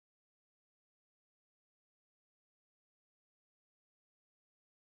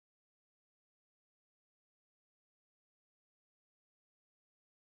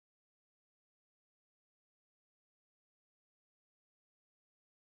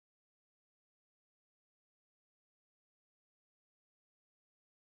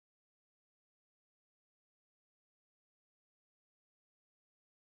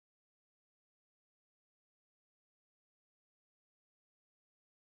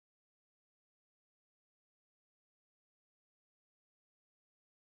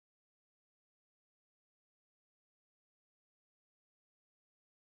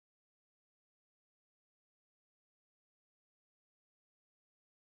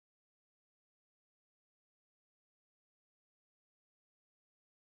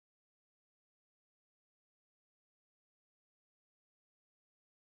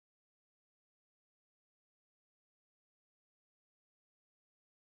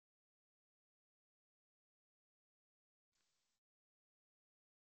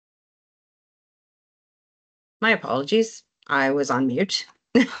My apologies. I was on mute.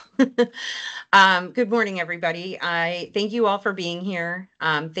 Good morning, everybody. I thank you all for being here.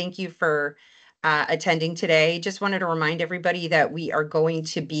 Thank you for attending today. Just wanted to remind everybody that we are going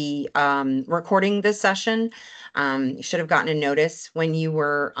to be recording this session. You should have gotten a notice when you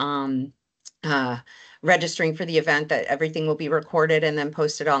were uh, registering for the event that everything will be recorded and then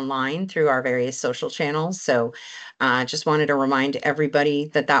posted online through our various social channels. So just wanted to remind everybody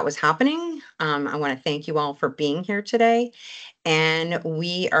that that was happening. I want to thank you all for being here today. And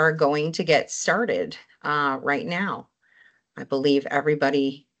we are going to get started right now. I believe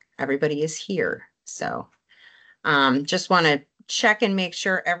everybody is here. So just want to check and make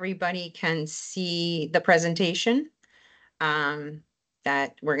sure everybody can see the presentation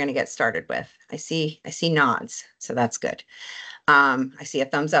that we're going to get started with. I see nods, so that's good. I see a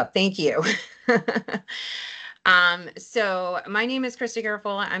thumbs up. Thank you. So my name is Krista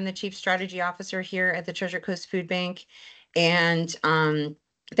Garofalo. I'm the Chief Strategy Officer here at the Treasure Coast Food Bank. And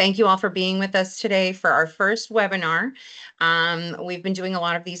thank you all for being with us today for our first webinar. We've been doing a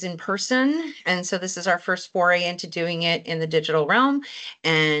lot of these in person, and so this is our first foray into doing it in the digital realm.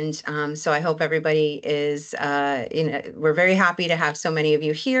 And so I hope everybody is, we're very happy to have so many of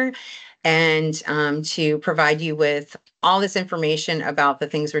you here and to provide you with all this information about the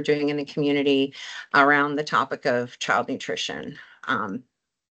things we're doing in the community around the topic of child nutrition.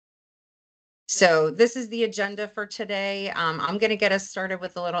 So this is the agenda for today. I'm going to get us started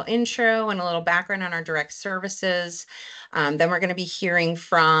with a little intro and a little background on our direct services. Then we're going to be hearing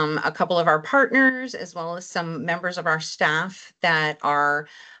from a couple of our partners as well as some members of our staff that are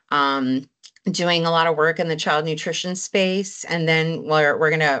doing a lot of work in the child nutrition space. And then we're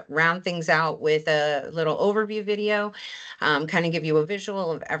going to round things out with a little overview video, kind of give you a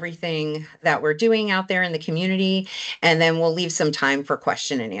visual of everything that we're doing out there in the community. And then we'll leave some time for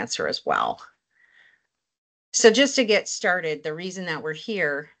question and answer as well. So just to get started, the reason that we're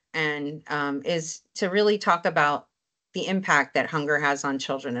here and is to really talk about the impact that hunger has on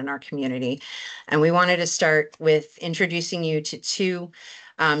children in our community. And we wanted to start with introducing you to two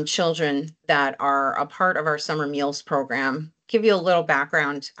children that are a part of our summer meals program, give you a little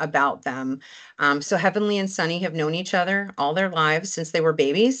background about them. So Heavenly and Sunny have known each other all their lives since they were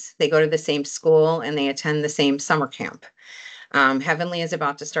babies. They go to the same school and they attend the same summer camp. Heavenly is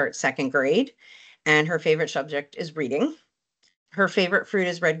about to start second grade, and her favorite subject is reading. Her favorite fruit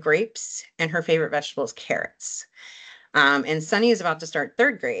is red grapes, and her favorite vegetable is carrots. And Sunny is about to start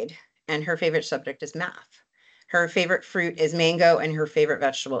third grade, and her favorite subject is math. Her favorite fruit is mango, and her favorite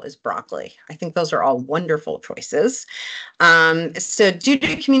vegetable is broccoli. I think those are all wonderful choices. So due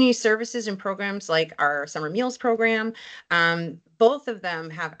to community services and programs like our summer meals program, both of them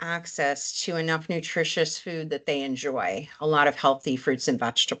have access to enough nutritious food that they enjoy, a lot of healthy fruits and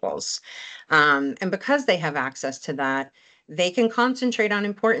vegetables. And because they have access to that, they can concentrate on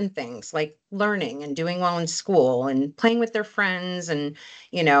important things like learning and doing well in school and playing with their friends and,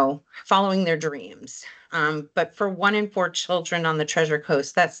 following their dreams. But for 1 in 4 children on the Treasure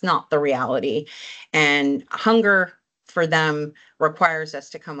Coast, that's not the reality. And hunger for them requires us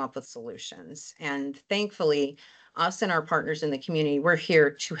to come up with solutions. And thankfully, us and our partners in the community, we're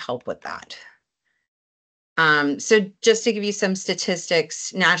here to help with that. So just to give you some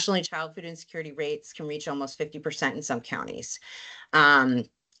statistics, nationally, child food insecurity rates can reach almost 50% in some counties.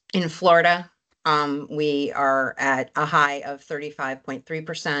 In Florida, we are at a high of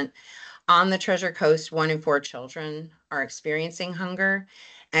 35.3%. On the Treasure Coast, 1 in 4 children are experiencing hunger.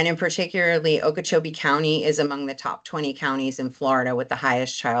 And in particularly, Okeechobee County is among the top 20 counties in Florida with the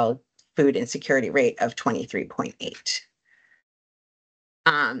highest child food insecurity rate of 23.8.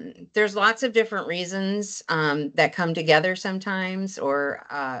 There's lots of different reasons that come together sometimes or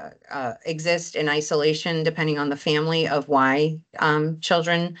exist in isolation, depending on the family of why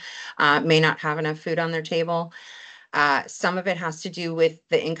children may not have enough food on their table. Some of it has to do with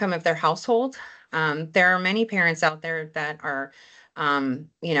the income of their household. There are many parents out there that are,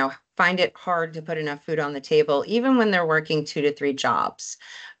 find it hard to put enough food on the table, even when they're working 2 to 3 jobs.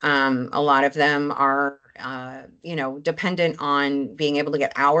 A lot of them are, dependent on being able to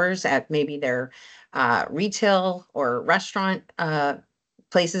get hours at maybe their retail or restaurant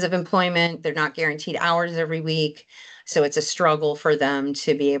places of employment. They're not guaranteed hours every week. So it's a struggle for them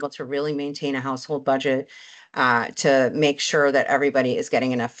to be able to really maintain a household budget to make sure that everybody is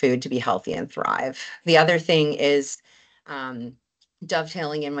getting enough food to be healthy and thrive. The other thing is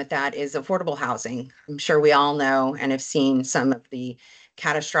dovetailing in with that is affordable housing. I'm sure we all know and have seen some of the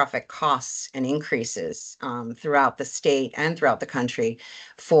catastrophic costs and increases throughout the state and throughout the country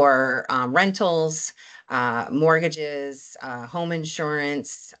for rentals, mortgages, home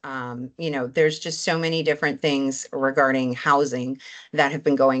insurance. There's just so many different things regarding housing that have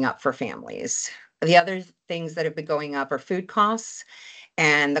been going up for families. The other things that have been going up are food costs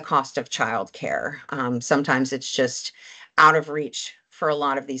and the cost of childcare. Sometimes it's just out of reach for a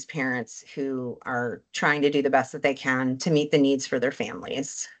lot of these parents who are trying to do the best that they can to meet the needs for their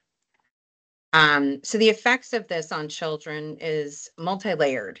families. So the effects of this on children is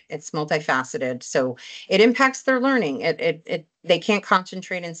multi-layered. It's multifaceted. So it impacts their learning. They can't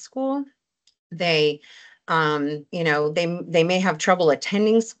concentrate in school. They, they may have trouble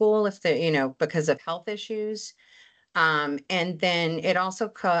attending school if they, because of health issues. And then it also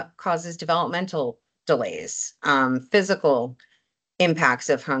causes developmental delays. Physical impacts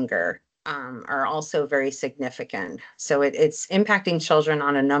of hunger are also very significant. So it's impacting children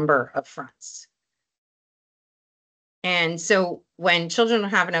on a number of fronts. And so when children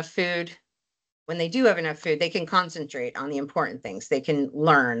have enough food, when they do have enough food, they can concentrate on the important things. They can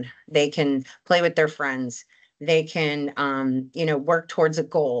learn, they can play with their friends, they can, work towards a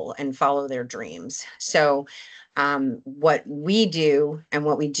goal and follow their dreams. So what we do and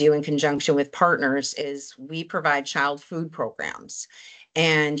what we do in conjunction with partners is we provide child food programs.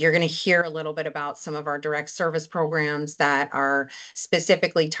 And you're going to hear a little bit about some of our direct service programs that are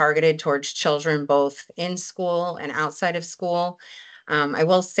specifically targeted towards children, both in school and outside of school. I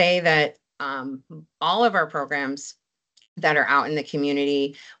will say that all of our programs that are out in the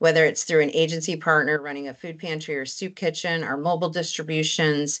community, whether it's through an agency partner running a food pantry or soup kitchen or mobile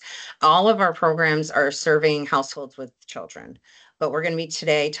distributions, all of our programs are serving households with children. But we're going to be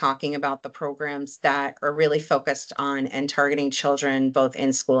today talking about the programs that are really focused on and targeting children both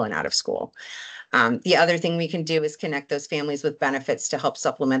in school and out of school. The other thing we can do is connect those families with benefits to help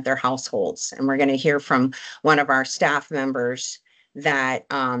supplement their households. And we're going to hear from one of our staff members that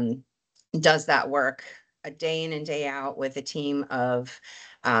does that work a day in and day out with a team of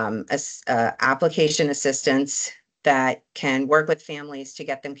application assistants that can work with families to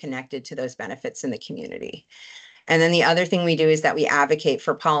get them connected to those benefits in the community. And then the other thing we do is that we advocate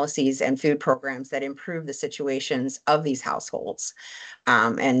for policies and food programs that improve the situations of these households.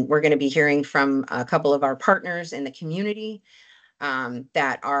 And we're going to be hearing from a couple of our partners in the community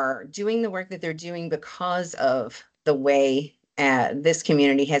that are doing the work that they're doing because of the way this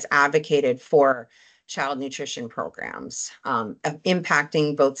community has advocated for child nutrition programs,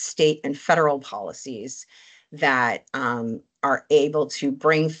 impacting both state and federal policies that are able to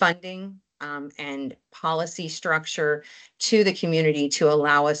bring funding and policy structure to the community to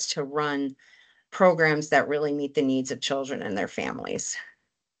allow us to run programs that really meet the needs of children and their families.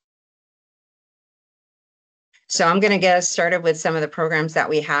 So I'm going to get us started with some of the programs that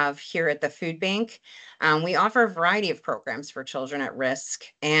we have here at the food bank. We offer a variety of programs for children at risk,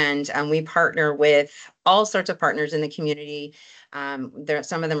 and we partner with all sorts of partners in the community.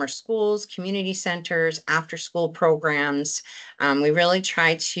 Some of them are schools, community centers, after-school programs. We really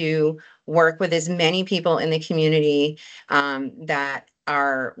try to work with as many people in the community that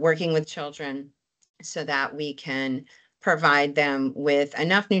are working with children so that we can provide them with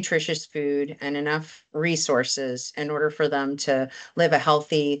enough nutritious food and enough resources in order for them to live a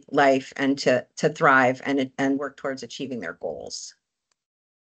healthy life and to thrive and work towards achieving their goals.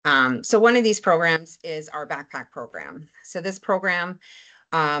 So one of these programs is our backpack program. So this program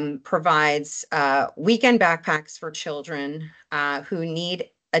provides weekend backpacks for children who need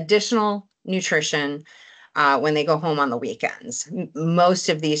additional nutrition when they go home on the weekends. Most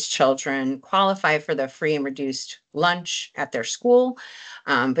of these children qualify for the free and reduced lunch at their school,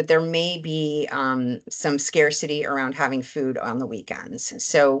 but there may be some scarcity around having food on the weekends.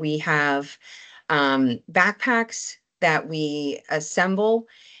 So we have backpacks that we assemble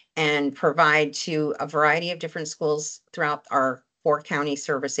and provide to a variety of different schools throughout our 4-county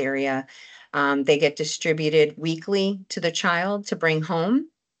service area. They get distributed weekly to the child to bring home,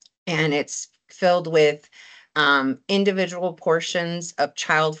 and it's filled with individual portions of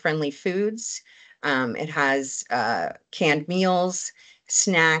child-friendly foods. It has canned meals,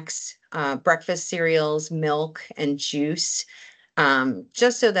 snacks, breakfast cereals, milk, and juice,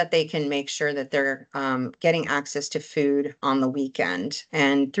 just so that they can make sure that they're getting access to food on the weekend.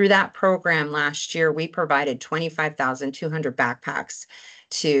 And through that program last year, we provided 25,200 backpacks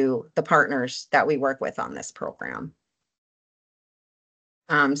to the partners that we work with on this program.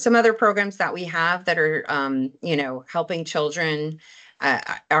 Some other programs that we have that are, helping children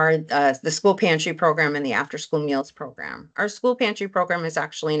are the school pantry program and the after school meals program. Our school pantry program is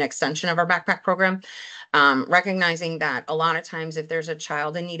actually an extension of our backpack program, recognizing that a lot of times if there's a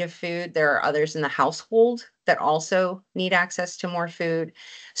child in need of food, there are others in the household that also need access to more food.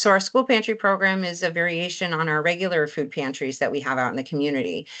 So our school pantry program is a variation on our regular food pantries that we have out in the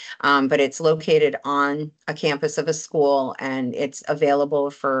community, but it's located on a campus of a school, and it's available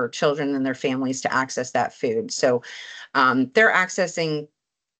for children and their families to access that food. So they're accessing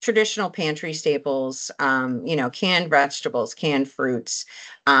traditional pantry staples, canned vegetables, canned fruits,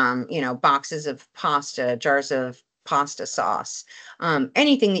 boxes of pasta, jars of pasta sauce,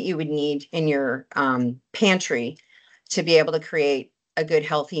 anything that you would need in your pantry to be able to create a good,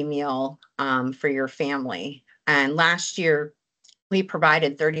 healthy meal for your family. And last year, we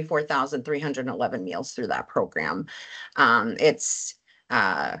provided 34,311 meals through that program. It's,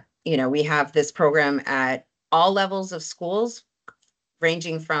 we have this program at all levels of schools,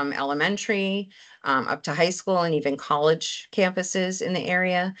 ranging from elementary up to high school and even college campuses in the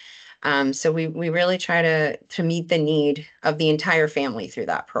area. So we really try to meet the need of the entire family through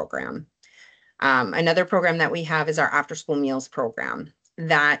that program. Another program that we have is our after school meals program.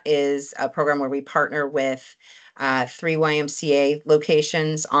 That is a program where we partner with 3 YMCA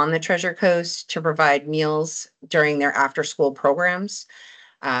locations on the Treasure Coast to provide meals during their after school programs.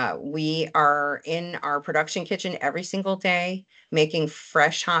 We are in our production kitchen every single day, making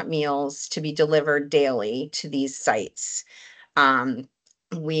fresh hot meals to be delivered daily to these sites.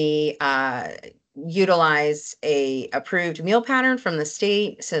 We utilize a approved meal pattern from the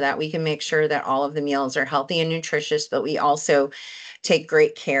state so that we can make sure that all of the meals are healthy and nutritious, but we also take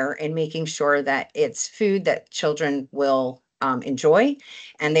great care in making sure that it's food that children will enjoy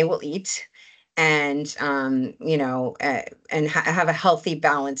and they will eat, and have a healthy,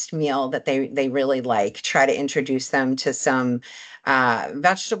 balanced meal that they really like. Try to introduce them to some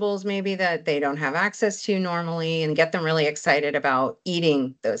vegetables maybe that they don't have access to normally, and get them really excited about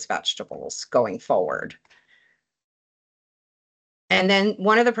eating those vegetables going forward. And then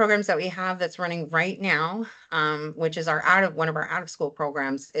one of the programs that we have that's running right now, which is one of our out of school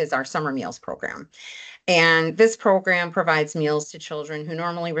programs, is our summer meals program. And this program provides meals to children who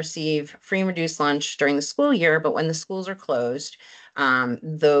normally receive free and reduced lunch during the school year, but when the schools are closed,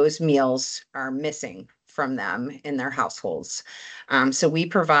 those meals are missing from them in their households. So we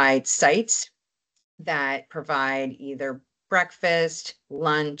provide sites that provide either breakfast,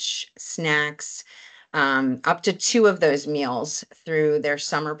 lunch, snacks, up to 2 of those meals through their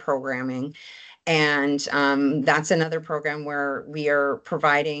summer programming. And that's another program where we are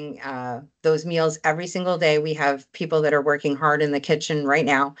providing those meals every single day. We have people that are working hard in the kitchen right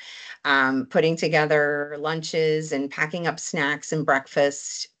now, putting together lunches and packing up snacks and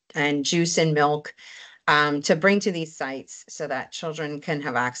breakfast and juice and milk, to bring to these sites so that children can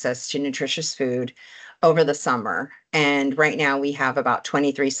have access to nutritious food over the summer. And right now we have about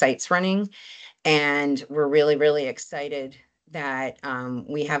 23 sites running, and we're really, really excited that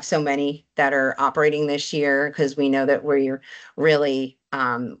we have so many that are operating this year, because we know that we're really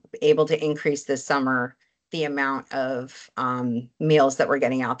able to increase this summer the amount of meals that we're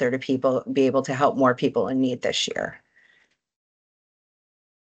getting out there to people, be able to help more people in need this year.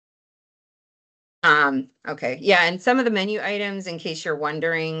 Okay. Yeah. And some of the menu items, in case you're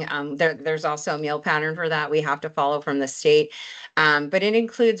wondering, there's also a meal pattern for that we have to follow from the state. But it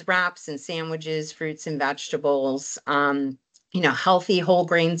includes wraps and sandwiches, fruits and vegetables, healthy whole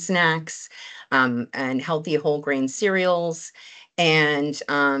grain snacks, and healthy whole grain cereals. And,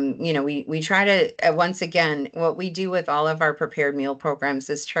 we try to, once again, what we do with all of our prepared meal programs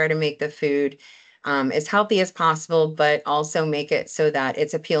is try to make the food as healthy as possible, but also make it so that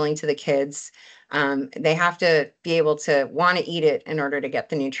it's appealing to the kids. They have to be able to want to eat it in order to get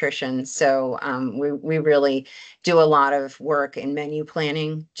the nutrition. So we really do a lot of work in menu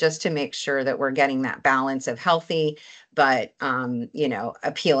planning just to make sure that we're getting that balance of healthy, but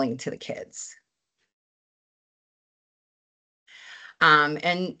appealing to the kids.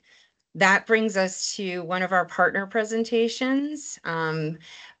 And that brings us to one of our partner presentations.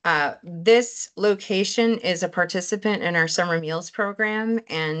 This location is a participant in our summer meals program.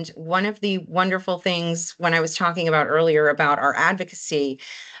 And one of the wonderful things, when I was talking about earlier about our advocacy,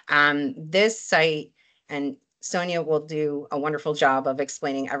 this site, and Sonia will do a wonderful job of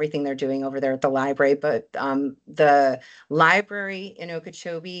explaining everything they're doing over there at the library, but the library in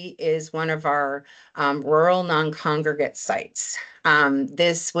Okeechobee is one of our rural non-congregate sites.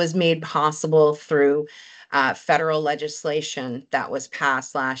 This was made possible through federal legislation that was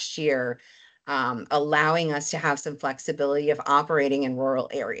passed last year, allowing us to have some flexibility of operating in rural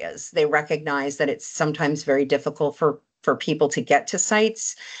areas. They recognize that it's sometimes very difficult for for people to get to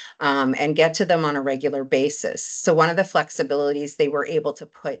sites and get to them on a regular basis. So one of the flexibilities they were able to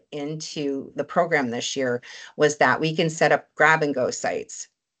put into the program this year was that we can set up grab and go sites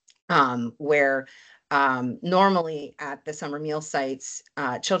where normally at the summer meal sites,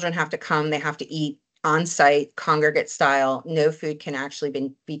 children have to come, they have to eat on site, congregate style. No food can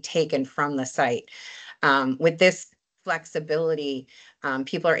actually be taken from the site. With this flexibility,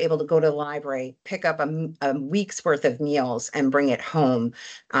 people are able to go to the library, pick up a week's worth of meals and bring it home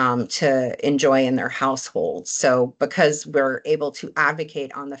to enjoy in their household. So because we're able to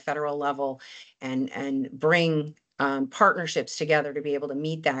advocate on the federal level and bring partnerships together to be able to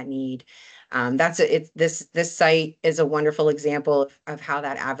meet that need. This site is a wonderful example of how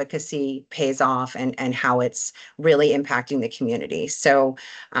that advocacy pays off and how it's really impacting the community. So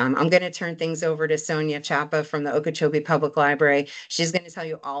I'm going to turn things over to Sonia Chapa from the Okeechobee Public Library. She's going to tell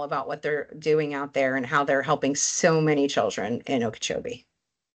you all about what they're doing out there and how they're helping so many children in Okeechobee.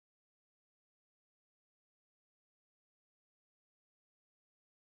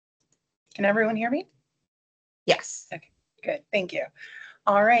 Can everyone hear me? Yes. Okay, good. Thank you.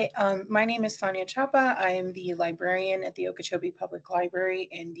 All right. My name is Sonia Chapa. I am the librarian at the Okeechobee Public Library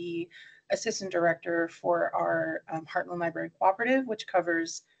and the assistant director for our Heartland Library Cooperative, which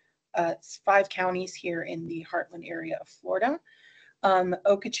covers 5 counties here in the Heartland area of Florida.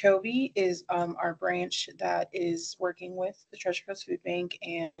 Okeechobee is our branch that is working with the Treasure Coast Food Bank.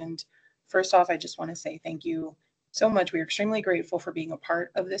 And first off, I just want to say thank you so much. We are extremely grateful for being a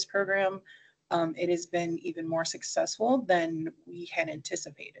part of this program. It has been even more successful than we had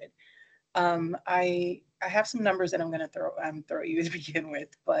anticipated. I have some numbers that I'm going to throw you to begin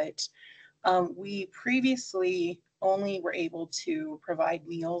with, but we previously only were able to provide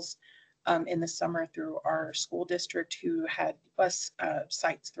meals in the summer through our school district who had bus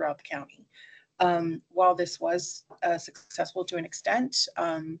sites throughout the county. While this was successful to an extent,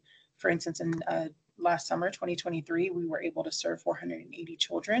 for instance, in last summer, 2023, we were able to serve 480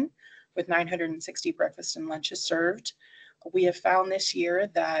 children with 960 breakfasts and lunches served. We have found this year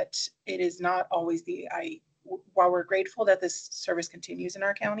that it is not always while we're grateful that this service continues in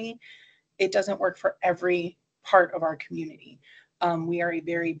our county, it doesn't work for every part of our community. We are a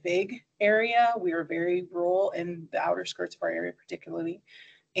very big area. We are very rural in the outer skirts of our area, particularly,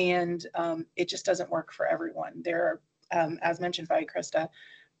 and it just doesn't work for everyone. There are, as mentioned by Krista,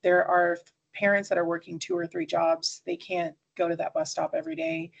 there are parents that are working 2 or 3 jobs. They can't go to that bus stop every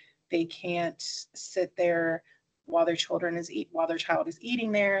day. They can't sit there while their child is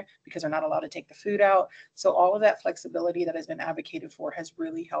eating there because they're not allowed to take the food out. So all of that flexibility that has been advocated for has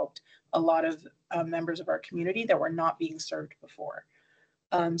really helped a lot of members of our community that were not being served before.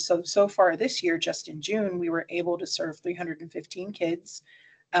 So far this year, just in June, we were able to serve 315 kids,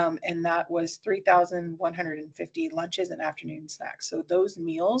 and that was 3,150 lunches and afternoon snacks. So those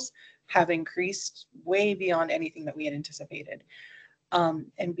meals have increased way beyond anything that we had anticipated.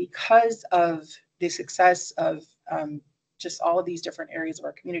 And because of the success of just all of these different areas of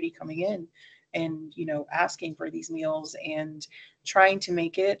our community coming in and, asking for these meals and trying to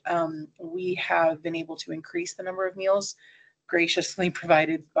make it, we have been able to increase the number of meals graciously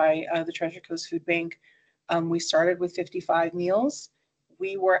provided by the Treasure Coast Food Bank. We started with 55 meals.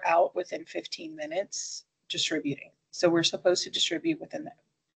 We were out within 15 minutes distributing. So we're supposed to distribute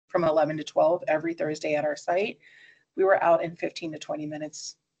from 11 to 12 every Thursday at our site. We were out in 15 to 20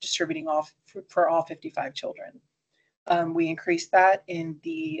 minutes distributing for all 55 children. We increased that in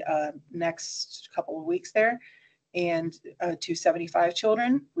the next couple of weeks there, and to 75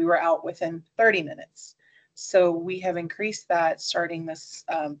 children, we were out within 30 minutes. So we have increased that starting this,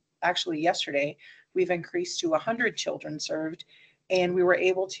 actually yesterday, we've increased to 100 children served, and we were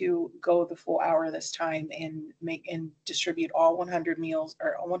able to go the full hour this time and distribute all 100 meals,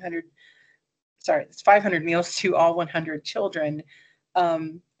 or 500 meals to all 100 children,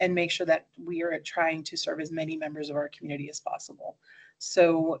 and make sure that we are trying to serve as many members of our community as possible.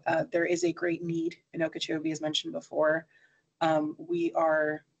 So there is a great need in Okeechobee, as mentioned before.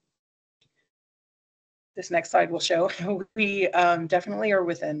 This next slide will show, we definitely are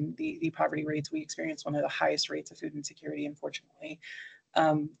within the poverty rates. We experience one of the highest rates of food insecurity, unfortunately.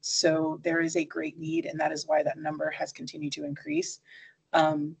 So there is a great need, and that is why that number has continued to increase.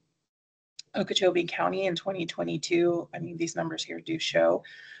 Okeechobee County in 2022, these numbers here do show,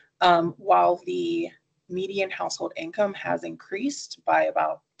 while the median household income has increased by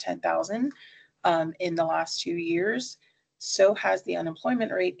about 10,000 in the last 2 years, so has the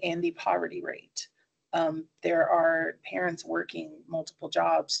unemployment rate and the poverty rate. There are parents working multiple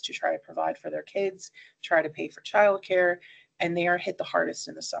jobs to try to provide for their kids, try to pay for childcare, and they are hit the hardest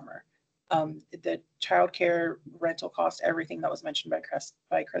in the summer. The childcare, rental cost, everything that was mentioned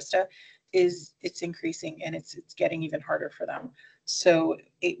by Krista, it's increasing, and it's getting even harder for them. So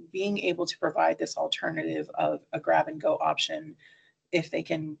being able to provide this alternative of a grab and go option, if they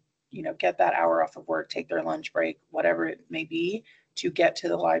can, get that hour off of work, take their lunch break, whatever it may be, to get to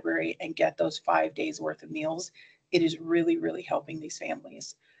the library and get those 5 days worth of meals, it is really, really helping these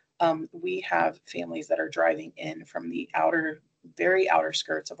families. We have families that are driving in from the very outer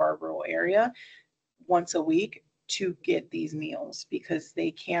skirts of our rural area once a week to get these meals because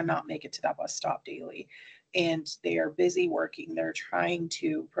they cannot make it to that bus stop daily. And they are busy working. They're trying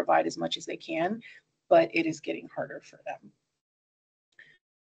to provide as much as they can, but it is getting harder for them.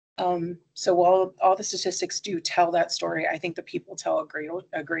 So while all the statistics do tell that story, I think the people tell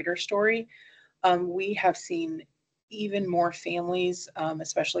a greater story. We have seen even more families,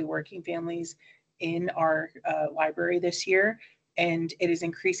 especially working families, in our library this year, and it is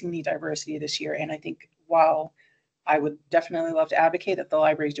increasing the diversity this year. And I think while I would definitely love to advocate that the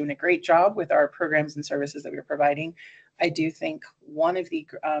library is doing a great job with our programs and services that we're providing, I do think one of the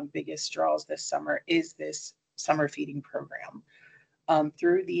biggest draws this summer is this summer feeding program.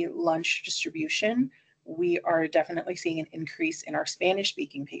 Through the lunch distribution, we are definitely seeing an increase in our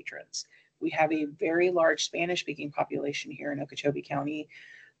Spanish-speaking patrons. We have a very large Spanish-speaking population here in Okeechobee County,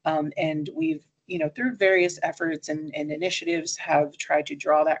 and we've, through various efforts and initiatives, have tried to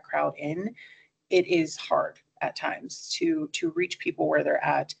draw that crowd in. It is hard at times to reach people where they're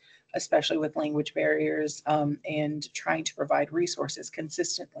at, especially with language barriers, and trying to provide resources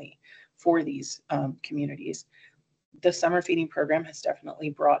consistently for these communities. The summer feeding program has definitely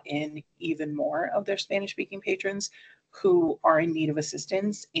brought in even more of their Spanish speaking patrons who are in need of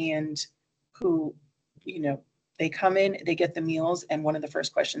assistance and who, they come in, they get the meals. And one of the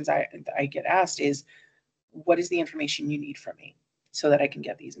first questions I get asked is, what is the information you need from me so that I can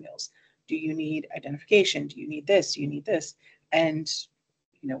get these meals? Do you need identification? Do you need this? Do you need this? And,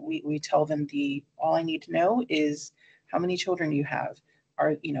 we tell them all I need to know is how many children you have,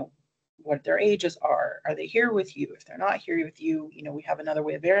 are, what their ages are they here with you? If they're not here with you, we have another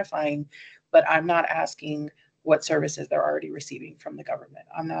way of verifying, but I'm not asking what services they're already receiving from the government.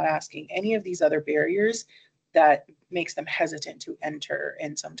 I'm not asking any of these other barriers that makes them hesitant to enter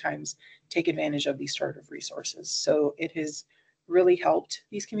and sometimes take advantage of these sort of resources. So it has really helped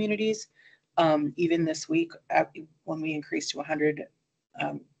these communities. Even this week, when we increased to 100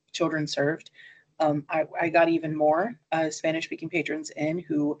 children served, I got even more Spanish-speaking patrons in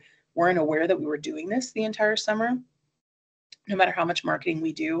who weren't aware that we were doing this the entire summer. No matter how much marketing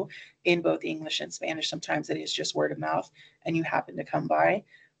we do in both English and Spanish, sometimes it is just word of mouth and you happen to come by.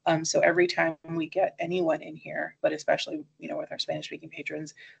 So every time we get anyone in here, but especially, with our Spanish speaking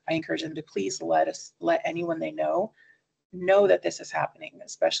patrons, I encourage them to please let anyone they know that this is happening,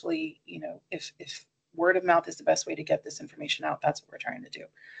 especially, if word of mouth is the best way to get this information out, that's what we're trying to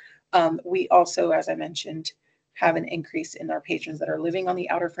do. We also, as I mentioned, have an increase in our patrons that are living on the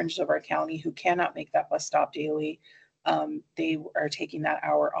outer fringes of our county who cannot make that bus stop daily. They are taking that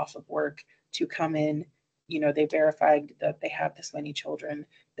hour off of work to come in. They verified that they have this many children.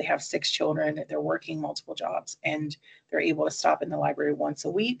 They have 6 children. They're working multiple jobs, and they're able to stop in the library once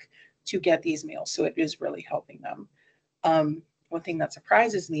a week to get these meals. So it is really helping them. One thing that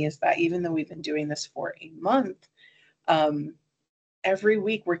surprises me is that even though we've been doing this for a month, every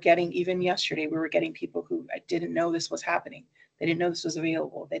week we're getting, even yesterday, we were getting people who didn't know this was happening. They didn't know this was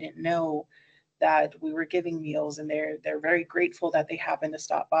available. They didn't know that we were giving meals, and they're very grateful that they happened to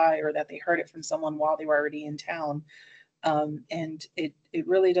stop by or that they heard it from someone while they were already in town. And it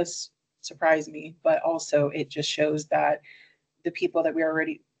really does surprise me, but also it just shows that the people that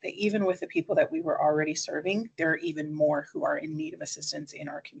even with the people that we were already serving, there are even more who are in need of assistance in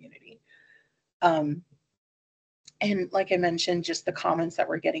our community. And like I mentioned, just the comments that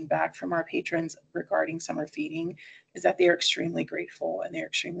we're getting back from our patrons regarding summer feeding is that they are extremely grateful and they're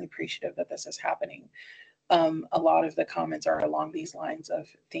extremely appreciative that this is happening. A lot of the comments are along these lines of,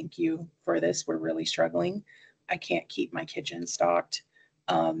 thank you for this. We're really struggling. I can't keep my kitchen stocked.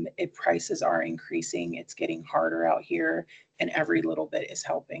 Prices are increasing. It's getting harder out here, and every little bit is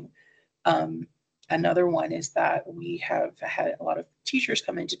helping. Another one is that we have had a lot of teachers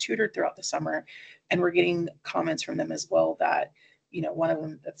come in to tutor throughout the summer, and we're getting comments from them as well that, one of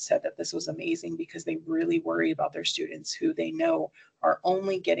them that said that this was amazing because they really worry about their students who they know are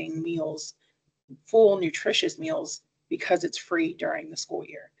only getting meals, full nutritious meals, because it's free during the school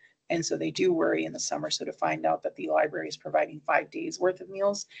year. And so they do worry in the summer. So to find out that the library is providing 5 days worth of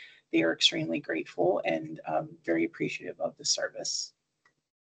meals, they are extremely grateful and very appreciative of the service.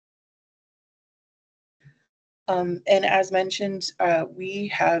 And as mentioned, we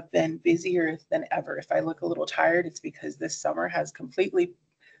have been busier than ever. If I look a little tired, it's because this summer has completely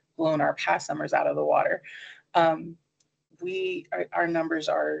blown our past summers out of the water. Um, our numbers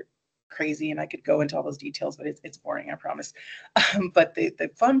are crazy, and I could go into all those details, but it's boring, I promise. But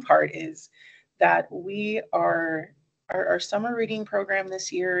the fun part is that we are our summer reading program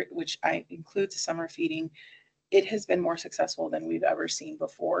this year, which includes summer feeding, it has been more successful than we've ever seen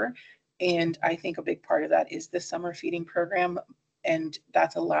before. And I think a big part of that is the summer feeding program. And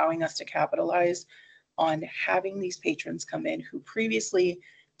that's allowing us to capitalize on having these patrons come in who previously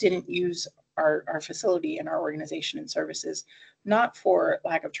didn't use our facility and our organization and services, not for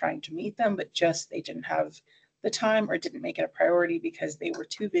lack of trying to meet them, but just they didn't have the time or didn't make it a priority because they were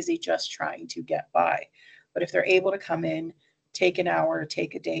too busy just trying to get by. But if they're able to come in, take an hour,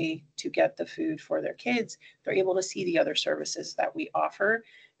 take a day to get the food for their kids, they're able to see the other services that we offer.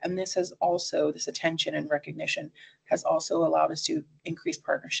 And this has also, this attention and recognition has also allowed us to increase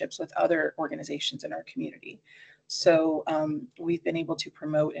partnerships with other organizations in our community. So we've been able to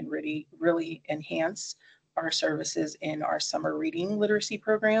promote and really enhance our services in our summer reading literacy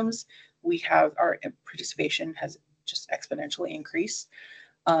programs. We have our participation has just exponentially increased.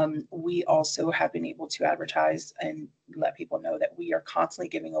 We also have been able to advertise and let people know that we are constantly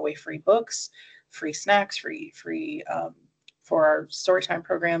giving away free books, free snacks, free for our storytime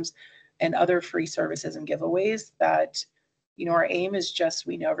programs and other free services and giveaways that, our aim is just,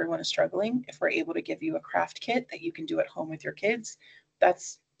 we know everyone is struggling. If we're able to give you a craft kit that you can do at home with your kids,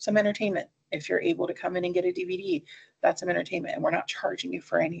 that's some entertainment. If you're able to come in and get a DVD, that's some entertainment, and we're not charging you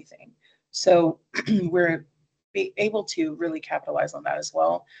for anything. So we're be able to really capitalize on that as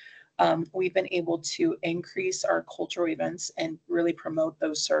well. We've been able to increase our cultural events and really promote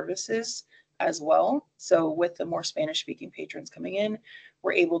those services as well. So with the more Spanish speaking patrons coming in,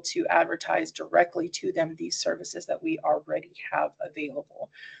 we're able to advertise directly to them these services that we already have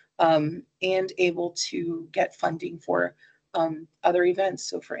available, and able to get funding for other events.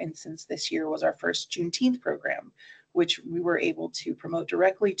 So for instance, this year was our first Juneteenth program, which we were able to promote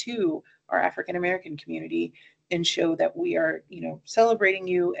directly to our African American community and show that we are, celebrating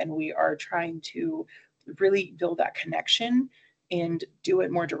you, and we are trying to really build that connection and do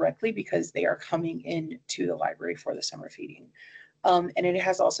it more directly because they are coming in to the library for the summer feeding. And it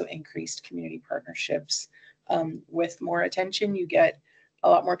has also increased community partnerships. With more attention, you get a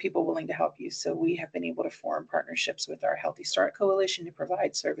lot more people willing to help you. So we have been able to form partnerships with our Healthy Start Coalition to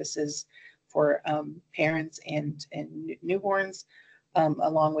provide services for parents and newborns,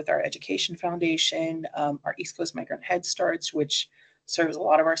 along with our Education Foundation, our East Coast Migrant Head Starts, which serves a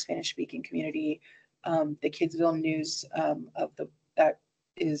lot of our Spanish-speaking community, the Kidsville News that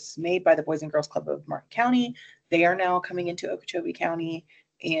is made by the Boys and Girls Club of Martin County. They are now coming into Okeechobee County,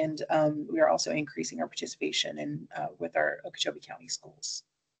 and we are also increasing our participation in with our Okeechobee County schools.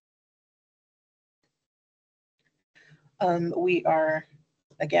 We are,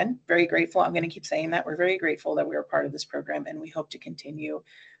 again, very grateful. I'm going to keep saying that. We're very grateful that we are part of this program, and we hope to continue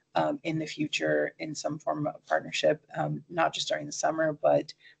in the future in some form of partnership, not just during the summer,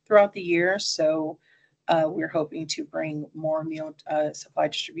 but throughout the year. So we're hoping to bring more meal supply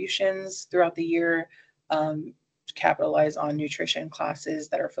distributions throughout the year, to capitalize on nutrition classes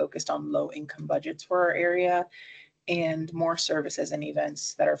that are focused on low income budgets for our area, and more services and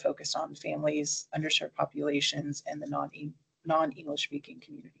events that are focused on families, underserved populations, and the non-English speaking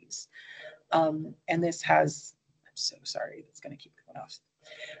communities. And this has, I'm so sorry, it's going to keep going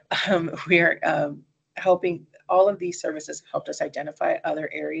off. We're helping, all of these services helped us identify other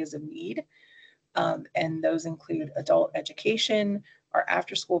areas of need. And those include adult education, our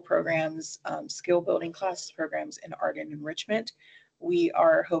after school programs, skill building classes programs, and art and enrichment. We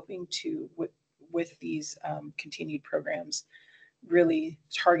are hoping to, with these continued programs, really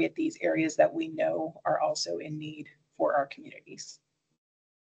target these areas that we know are also in need for our communities.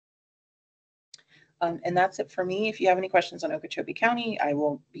 And that's it for me. If you have any questions on Okeechobee County, I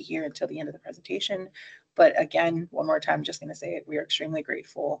will be here until the end of the presentation. But again, one more time, just going to say it, we are extremely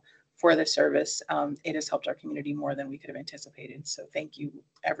grateful for this service. It has helped our community more than we could have anticipated. So thank you,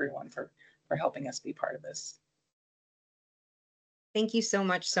 everyone, for helping us be part of this. Thank you so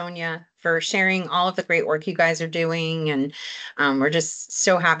much, Sonia, for sharing all of the great work you guys are doing. And we're just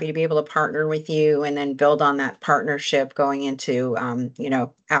so happy to be able to partner with you and then build on that partnership going into,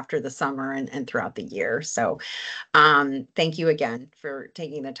 after the summer and throughout the year. So thank you again for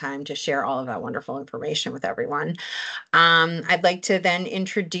taking the time to share all of that wonderful information with everyone. I'd like to then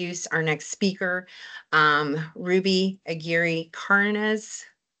introduce our next speaker, Ruby Aguirre Carnes.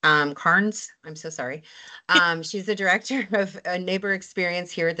 Carnes. I'm so sorry. She's the director of neighbor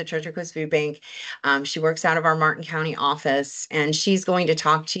experience here at the Treasure Coast Food Bank. She works out of our Martin County office, and she's going to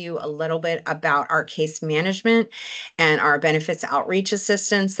talk to you a little bit about our case management and our benefits outreach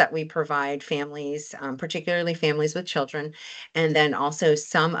assistance that we provide families, particularly families with children, and then also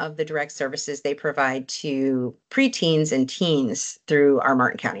some of the direct services they provide to preteens and teens through our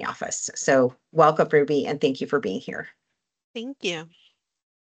Martin County office. So welcome, Ruby, and thank you for being here. Thank you.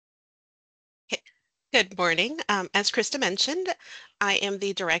 Okay. Good morning. As Krista mentioned, I am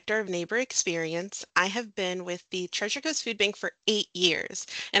the Director of Neighbor Experience. I have been with the Treasure Coast Food Bank for 8 years,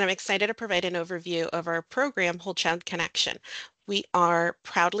 and I'm excited to provide an overview of our program, Whole Child Connection. We are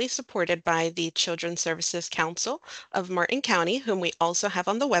proudly supported by the Children's Services Council of Martin County, whom we also have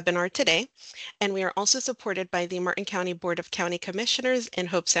on the webinar today, and we are also supported by the Martin County Board of County Commissioners and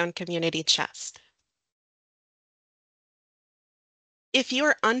Hope Sound Community Chest. If you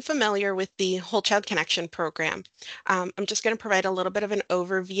are unfamiliar with the Whole Child Connection program, I'm just going to provide a little bit of an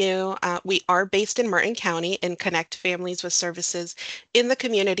overview. We are based in Martin County and connect families with services in the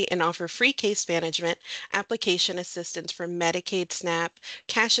community and offer free case management, application assistance for Medicaid, SNAP,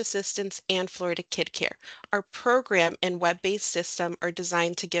 cash assistance, and Florida Kid Care. Our program and web-based system are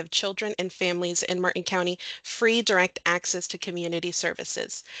designed to give children and families in Martin County free direct access to community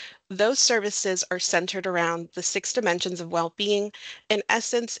services. Those services are centered around the 6 dimensions of well-being. In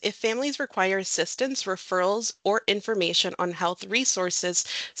essence, if families require assistance, referrals, or information on health resources,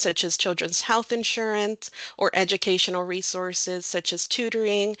 such as children's health insurance, or educational resources, such as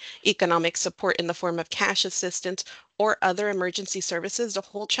tutoring, economic support in the form of cash assistance, or other emergency services, the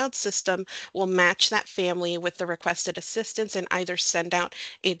Whole Child system will match that family with the requested assistance and either send out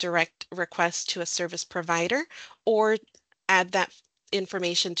a direct request to a service provider or add that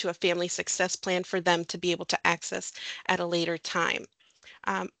information to a family success plan for them to be able to access at a later time.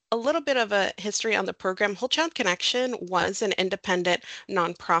 A little bit of a history on the program. Whole Child Connection was an independent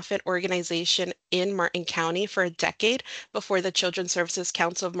nonprofit organization in Martin County for a decade before the Children's Services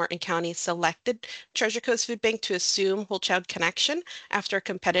Council of Martin County selected Treasure Coast Food Bank to assume Whole Child Connection after a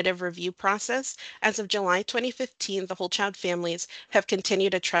competitive review process. As of July 2015, the Whole Child families have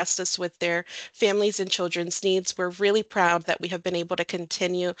continued to trust us with their families and children's needs. We're really proud that we have been able to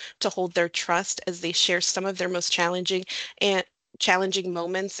continue to hold their trust as they share some of their most challenging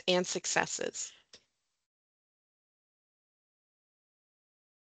moments and successes.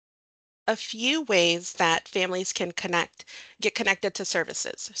 A few ways that families can get connected to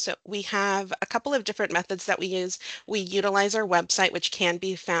services. So we have a couple of different methods that we use. We utilize our website, which can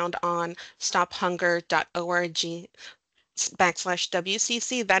be found on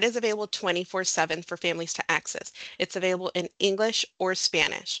stophunger.org/WCC. That is available 24/7 for families to access. It's available in English or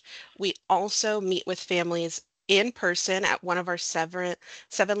Spanish. We also meet with families in person at one of our seven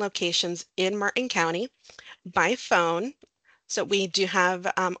locations in Martin County, by phone. So we do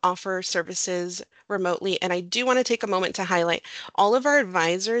have offer services remotely. And I do want to take a moment to highlight all of our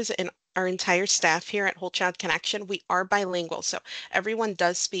advisors and our entire staff here at Whole Child Connection. We are bilingual. So everyone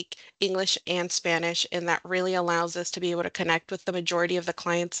does speak English and Spanish, and that really allows us to be able to connect with the majority of the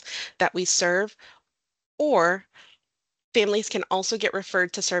clients that we serve. Or families can also get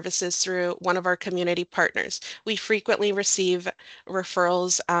referred to services through one of our community partners. We frequently receive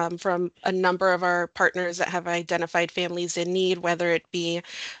referrals from a number of our partners that have identified families in need, whether it be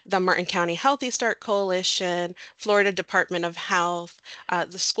the Martin County Healthy Start Coalition, Florida Department of Health,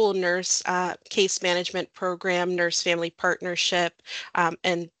 the School Nurse Case Management Program, Nurse Family Partnership,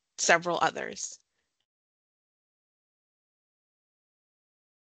 and several others.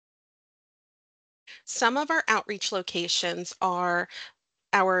 Some of our outreach locations are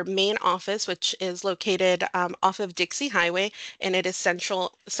our main office, which is located off of Dixie Highway, and it is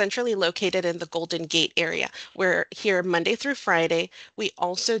centrally located in the Golden Gate area. We're here Monday through Friday. We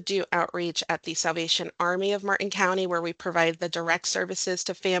also do outreach at the Salvation Army of Martin County, where we provide the direct services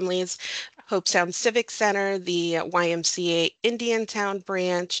to families, Hope Sound Civic Center, the YMCA Indiantown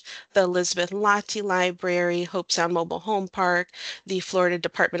branch, the Elizabeth Lottie Library, Hope Sound Mobile Home Park, the Florida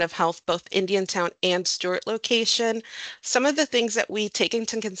Department of Health, both Indiantown and Stewart location. Some of the things that we take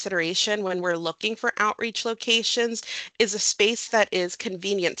into consideration when we're looking for outreach locations is a space that is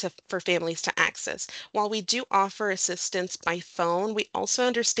convenient for families to access. While we do offer assistance by phone, we also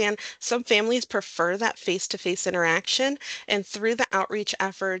understand some families prefer that face-to-face interaction. And through the outreach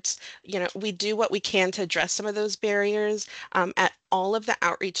efforts, we do what we can to address some of those barriers. At all of the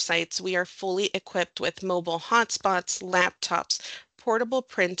outreach sites, we are fully equipped with mobile hotspots, laptops, portable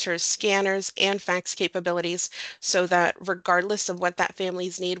printers, scanners, and fax capabilities so that regardless of what that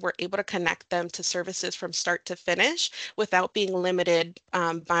families need, we're able to connect them to services from start to finish without being limited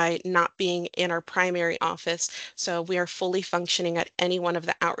by not being in our primary office. So we are fully functioning at any one of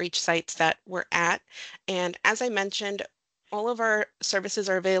the outreach sites that we're at. And as I mentioned, all of our services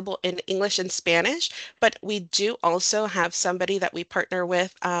are available in English and Spanish, but we do also have somebody that we partner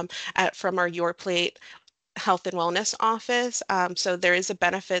with from our Your Plate health and wellness office. So there is a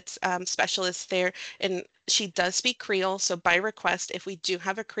benefits specialist there, and she does speak Creole. So by request, if we do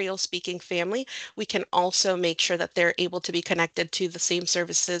have a Creole speaking family, we can also make sure that they're able to be connected to the same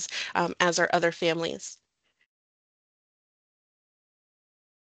services as our other families.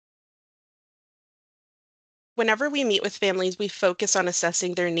 Whenever we meet with families, we focus on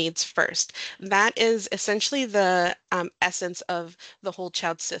assessing their needs first. That is essentially the essence of the whole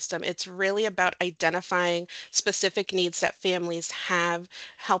child system. It's really about identifying specific needs that families have,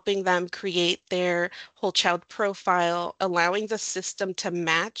 helping them create their whole child profile, allowing the system to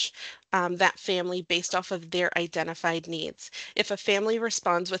match that family based off of their identified needs. If a family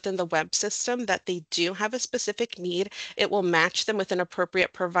responds within the web system that they do have a specific need, it will match them with an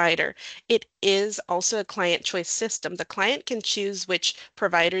appropriate provider. It is also a client choice system. The client can choose which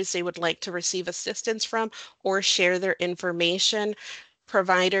providers they would like to receive assistance from or share their information.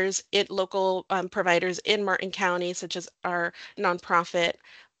 Local providers in Martin County, such as our nonprofit,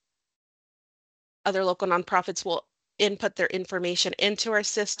 other local nonprofits will input their information into our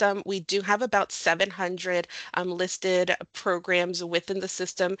system. We do have about 700 listed programs within the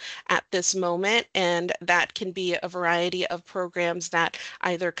system at this moment, and that can be a variety of programs that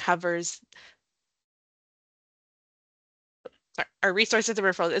either covers our resources and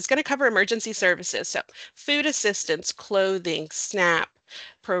referrals. It's going to cover emergency services. So food assistance, clothing, SNAP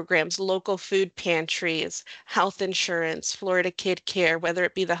programs, local food pantries, health insurance, Florida Kid Care, whether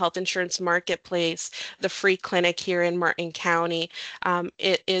it be the health insurance marketplace, the free clinic here in Martin County.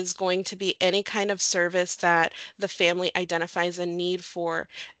 It is going to be any kind of service that the family identifies a need for.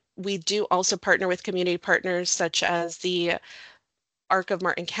 We do also partner with community partners such as the Arc of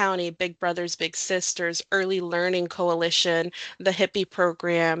Martin County, Big Brothers Big Sisters, Early Learning Coalition, the Hippie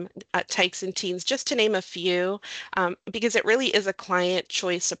Program, Tykes and Teens, just to name a few, because it really is a client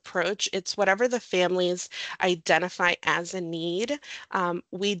choice approach. It's whatever the families identify as a need.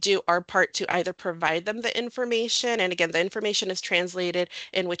 We do our part to either provide them the information, and again, the information is translated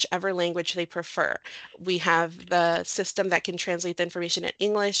in whichever language they prefer. We have the system that can translate the information in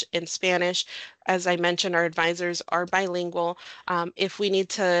English, in Spanish. As I mentioned, our advisors are bilingual. If we need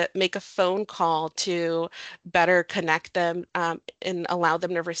to make a phone call to better connect them and allow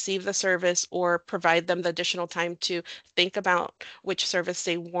them to receive the service or provide them the additional time to think about which service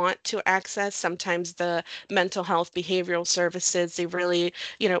they want to access. Sometimes the mental health behavioral services, they really,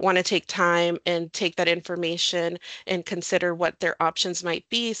 want to take time and take that information and consider what their options might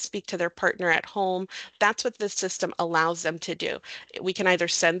be, speak to their partner at home. That's what this system allows them to do. We can either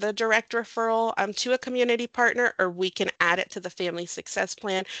send the direct referral to a community partner, or we can add it to the family success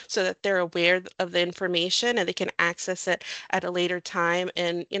plan so that they're aware of the information and they can access it at a later time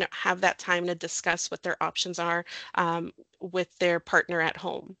and have that time to discuss what their options are with their partner at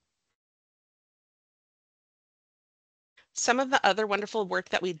home. Some of the other wonderful work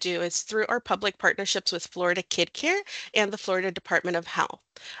that we do is through our public partnerships with Florida Kid Care and the Florida Department of Health.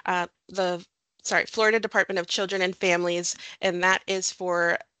 Florida Department of Children and Families, and that is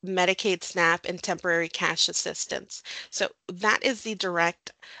for Medicaid, SNAP, and temporary cash assistance. So that is the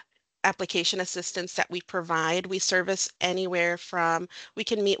direct application assistance that we provide. We service anywhere from, we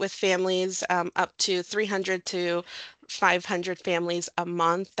can meet with families up to 300 to 500 families a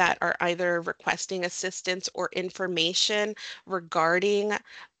month that are either requesting assistance or information regarding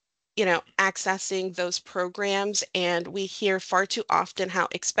accessing those programs. And we hear far too often how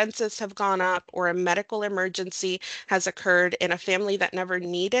expenses have gone up or a medical emergency has occurred in a family that never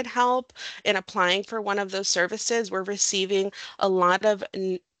needed help in applying for one of those services. We're receiving a lot of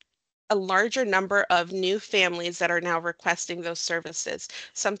a larger number of new families that are now requesting those services.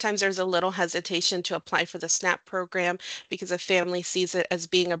 Sometimes there's a little hesitation to apply for the SNAP program because a family sees it as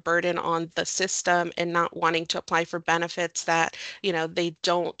being a burden on the system and not wanting to apply for benefits that, they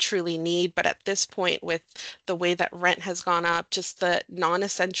don't truly need. But at this point, with the way that rent has gone up, just the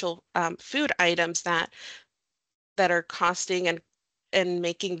non-essential food items that are costing and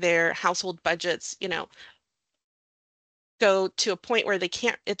making their household budgets, go to a point where they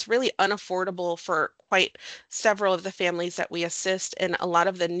can't, it's really unaffordable for quite several of the families that we assist and a lot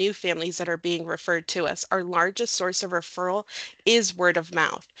of the new families that are being referred to us. Our largest source of referral is word of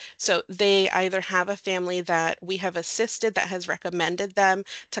mouth. So they either have a family that we have assisted that has recommended them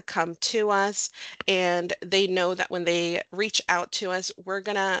to come to us, and they know that when they reach out to us, we're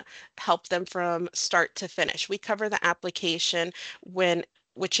going to help them from start to finish. We cover the application when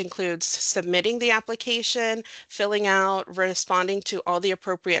which includes submitting the application, filling out, responding to all the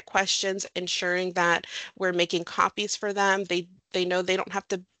appropriate questions, ensuring that we're making copies for them. They know they don't have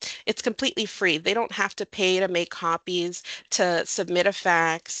to, it's completely free. They don't have to pay to make copies, to submit a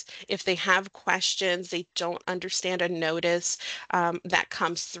fax. If they have questions, they don't understand a notice that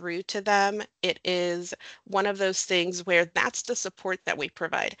comes through to them. It is one of those things where that's the support that we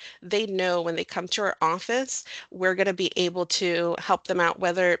provide. They know when they come to our office, we're going to be able to help them out,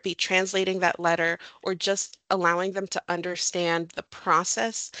 whether it be translating that letter or just allowing them to understand the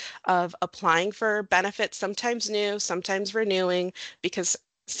process of applying for benefits, sometimes new, sometimes renewing, because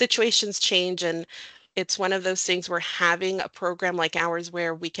situations change, and it's one of those things where having a program like ours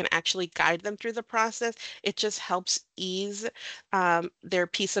where we can actually guide them through the process, it just helps ease their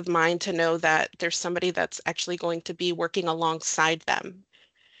peace of mind to know that there's somebody that's actually going to be working alongside them.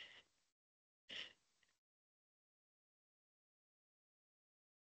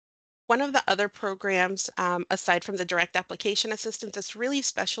 One of the other programs, aside from the direct application assistance, that's really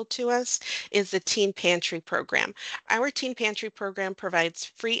special to us is the Teen Pantry program. Our Teen Pantry program provides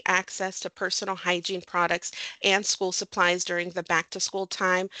free access to personal hygiene products and school supplies during the back to school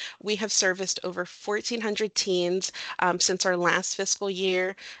time. We have serviced over 1,400 teens since our last fiscal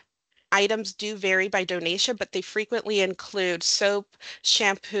year. Items do vary by donation, but they frequently include soap,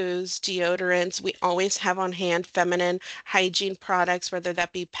 shampoos, deodorants. We always have on hand feminine hygiene products, whether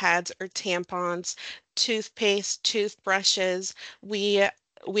that be pads or tampons, toothpaste, toothbrushes. We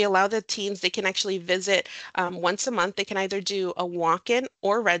allow the teens, they can actually visit once a month. They can either do a walk-in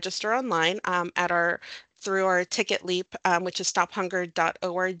or register online at our through our Ticket Leap, which is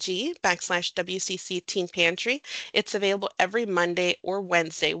stophunger.org/WCC Teen Pantry. It's available every Monday or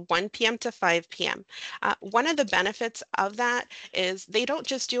Wednesday, 1 p.m. to 5 p.m. One of the benefits of that is they don't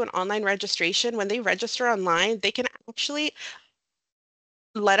just do an online registration. When they register online, they can actually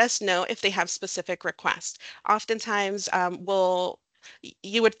let us know if they have specific requests. Oftentimes,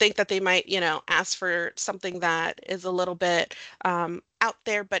 you would think that they might, ask for something that is a little bit out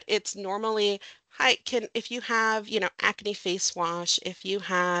there, but it's normally, hi, if you have, acne face wash, if you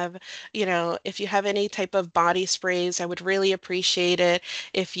have any type of body sprays, I would really appreciate it.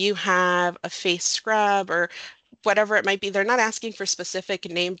 If you have a face scrub or whatever it might be, they're not asking for specific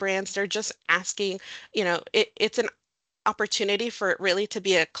name brands. They're just asking, it's an opportunity for it really to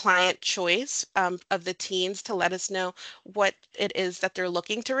be a client choice of the teens to let us know what it is that they're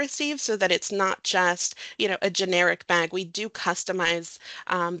looking to receive so that it's not just, a generic bag. We do customize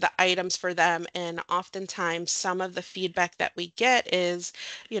the items for them. And oftentimes some of the feedback that we get is,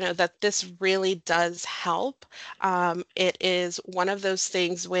 that this really does help. It is one of those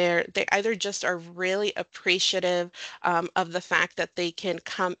things where they either just are really appreciative of the fact that they can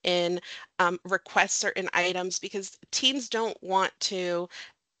come in, request certain items because teens don't want to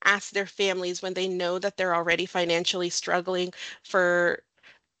ask their families when they know that they're already financially struggling for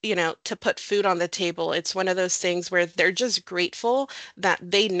to put food on the table. It's one of those things where they're just grateful that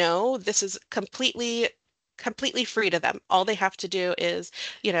they know this is completely free to them. All they have to do is,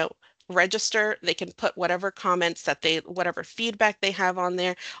 you know, register. They can put whatever comments whatever feedback they have on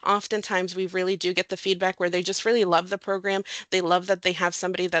there. Oftentimes we really do get the feedback where they just really love the program. They love that they have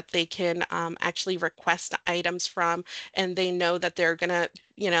somebody that they can actually request items from, and they know that their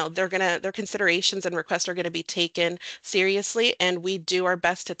considerations and requests are gonna be taken seriously, and we do our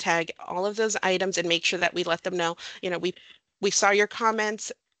best to tag all of those items and make sure that we let them know, we saw your comments.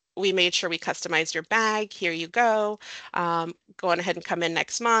 We made sure we customized your bag. Here you go. Go on ahead and come in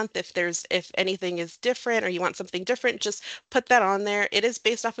next month. If anything is different or you want something different, just put that on there. It is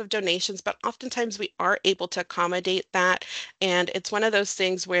based off of donations, but oftentimes we are able to accommodate that. And it's one of those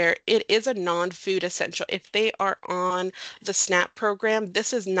things where it is a non-food essential. If they are on the SNAP program,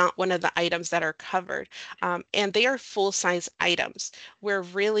 this is not one of the items that are covered. And they are full-size items. We're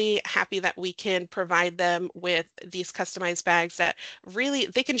really happy that we can provide them with these customized bags that really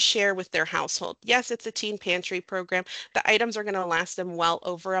they can share with their household. Yes, it's a teen pantry program. The items are going to last them well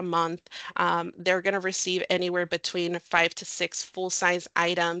over a month. They're going to receive anywhere between 5 to 6 full-size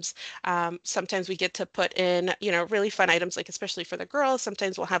items. Sometimes we get to put in, really fun items, like especially for the girls.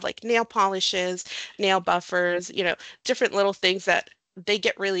 Sometimes we'll have like nail polishes, nail buffers, different little things that they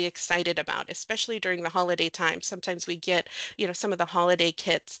get really excited about, especially during the holiday time. Sometimes we get, some of the holiday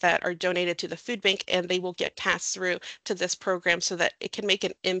kits that are donated to the food bank, and they will get passed through to this program so that it can make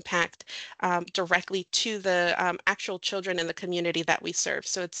an impact directly to the actual children in the community that we serve.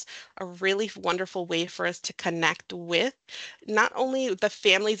 So it's a really wonderful way for us to connect with not only the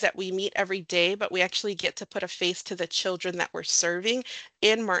families that we meet every day, but we actually get to put a face to the children that we're serving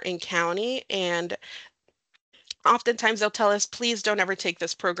in Martin County. And oftentimes they'll tell us, please don't ever take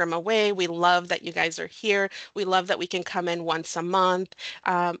this program away. We love that you guys are here. We love that we can come in once a month.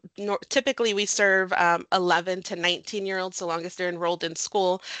 Typically, we serve 11 to 19-year-olds so long as they're enrolled in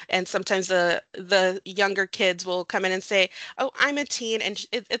school. And sometimes the younger kids will come in and say, oh, I'm a teen, and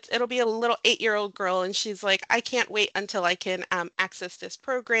it'll be a little 8-year-old girl, and she's like, I can't wait until I can access this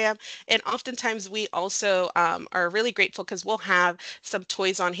program. And oftentimes we also are really grateful because we'll have some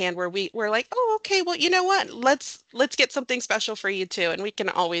toys on hand where we're like, oh, okay, well, you know what? Let's get something special for you too. And we can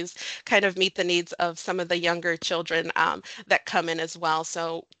always kind of meet the needs of some of the younger children that come in as well.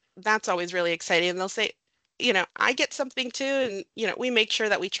 So that's always really exciting. And they'll say, I get something too. And, we make sure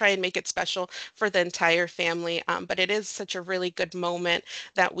that we try and make it special for the entire family. But it is such a really good moment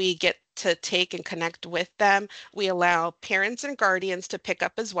that we get to take and connect with them. We allow parents and guardians to pick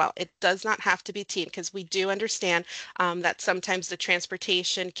up as well. It does not have to be teen because we do understand that sometimes the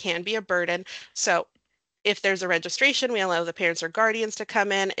transportation can be a burden. So if there's a registration, we allow the parents or guardians to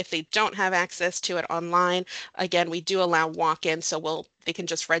come in. If they don't have access to it online, again, we do allow walk-in, so they can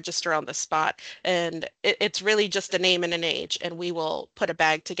just register on the spot. And it's really just a name and an age, and we will put a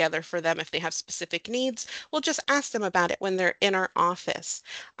bag together for them if they have specific needs. We'll just ask them about it when they're in our office.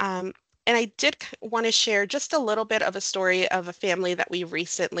 And I did want to share just a little bit of a story of a family that we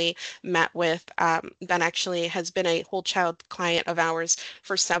recently met with that actually has been a whole child client of ours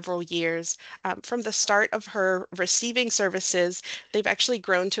for several years. From the start of her receiving services, they've actually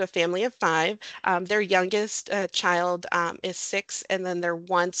grown to a family of 5. Their youngest child is 6, and then their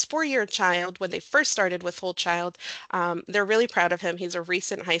once 4-year child, when they first started with Whole Child, they're really proud of him. He's a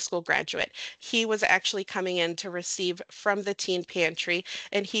recent high school graduate. He was actually coming in to receive from the teen pantry,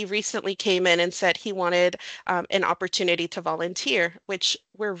 and he recently came in and said he wanted an opportunity to volunteer, which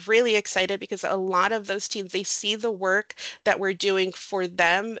we're really excited because a lot of those teens, they see the work that we're doing for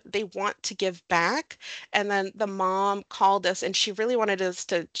them. They want to give back. And then the mom called us and she really wanted us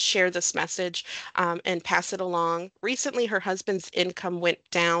to share this message and pass it along. Recently, her husband's income went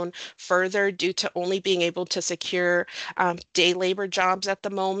down further due to only being able to secure day labor jobs at the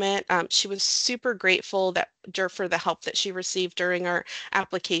moment. She was super grateful for the help that she received during our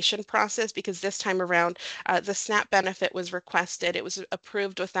application process because this time around the SNAP benefit was requested. It was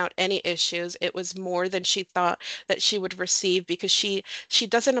approved without any issues. It was more than she thought that she would receive because she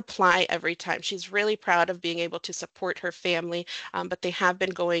doesn't apply every time. She's really proud of being able to support her family, but they have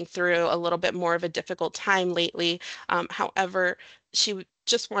been going through a little bit more of a difficult time lately. However, she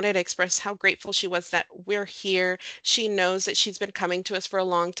just wanted to express how grateful she was that we're here. She knows that she's been coming to us for a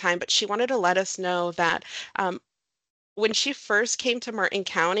long time, but she wanted to let us know that um, when she first came to Martin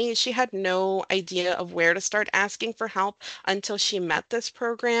County, she had no idea of where to start asking for help until she met this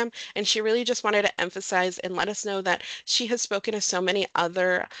program. And she really just wanted to emphasize and let us know that she has spoken to so many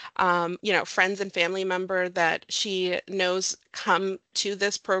other, friends and family member that she knows come to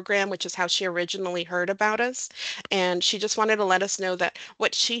this program, which is how she originally heard about us. And she just wanted to let us know that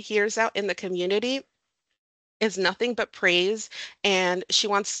what she hears out in the community is nothing but praise, and she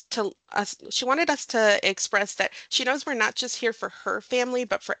wanted us to express that she knows we're not just here for her family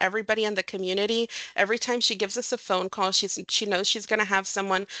but for everybody in the community. Every time she gives us a phone call, she knows she's going to have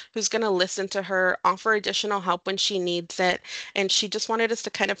someone who's going to listen to her, offer additional help when she needs it. And she just wanted us to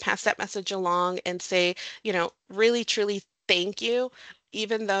kind of pass that message along and say, really truly thank you.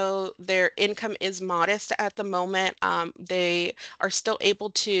 Even though their income is modest at the moment, they are still able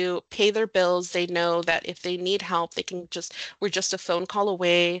to pay their bills. They know that if they need help, we're just a phone call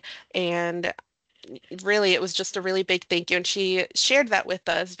away. And really, it was just a really big thank you. And she shared that with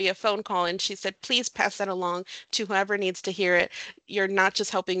us via phone call. And she said, please pass that along to whoever needs to hear it. You're not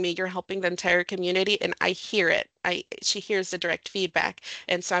just helping me, you're helping the entire community. And I hear it. She hears the direct feedback.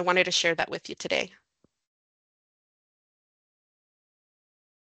 And so I wanted to share that with you today.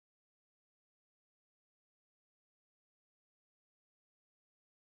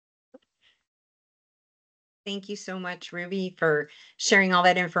 Thank you so much, Ruby, for sharing all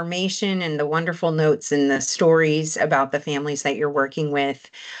that information and the wonderful notes and the stories about the families that you're working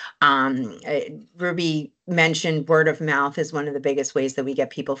with. Ruby mentioned word of mouth is one of the biggest ways that we get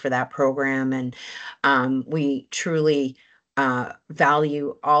people for that program. And we truly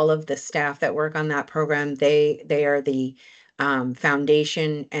value all of the staff that work on that program. They are the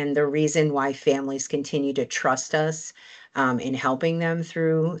foundation and the reason why families continue to trust us in helping them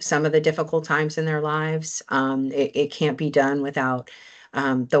through some of the difficult times in their lives. It can't be done without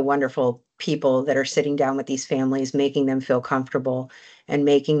the wonderful people that are sitting down with these families, making them feel comfortable and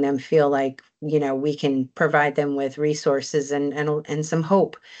making them feel like, we can provide them with resources and some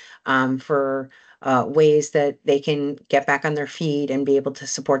hope for ways that they can get back on their feet and be able to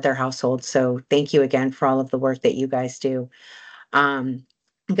support their household. So thank you again for all of the work that you guys do. Um,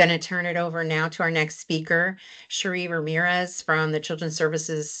 I'm going to turn it over now to our next speaker, Cherie Ramirez from the Children's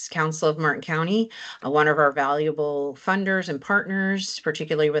Services Council of Martin County, one of our valuable funders and partners,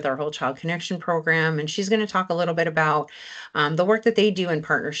 particularly with our Whole Child Connection program. And she's going to talk a little bit about the work that they do in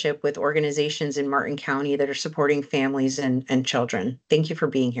partnership with organizations in Martin County that are supporting families and children. Thank you for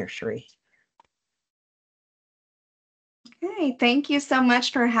being here, Cherie. Okay, thank you so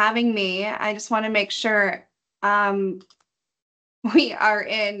much for having me. I just want to make sure we are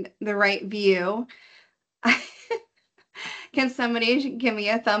in the right view. Can somebody give me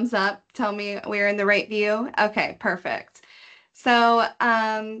a thumbs up? Tell me we're in the right view? Okay, perfect. So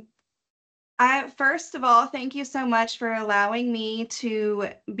first of all, thank you so much for allowing me to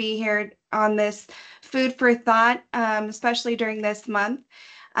be here on this Food for Thought, especially during this month.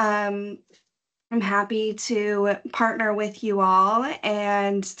 I'm happy to partner with you all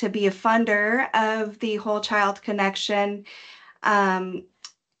and to be a funder of the Whole Child Connection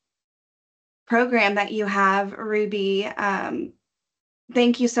program that you have, Ruby.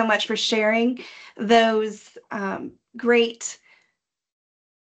 Thank you so much for sharing those great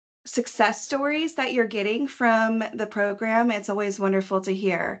success stories that you're getting from the program. It's always wonderful to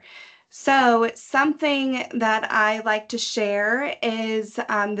hear. So something that I like to share is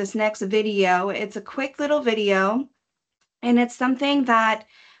this next video. It's a quick little video, and it's something that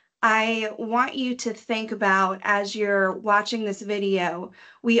I want you to think about as you're watching this video.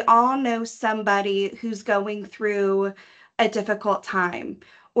 We all know somebody who's going through a difficult time,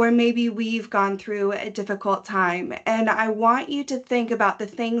 or maybe we've gone through a difficult time. And I want you to think about the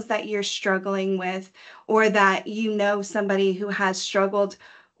things that you're struggling with, or that you know somebody who has struggled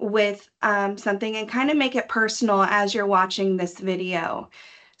with something, and kind of make it personal as you're watching this video.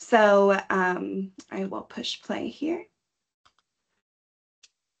 So I will push play here.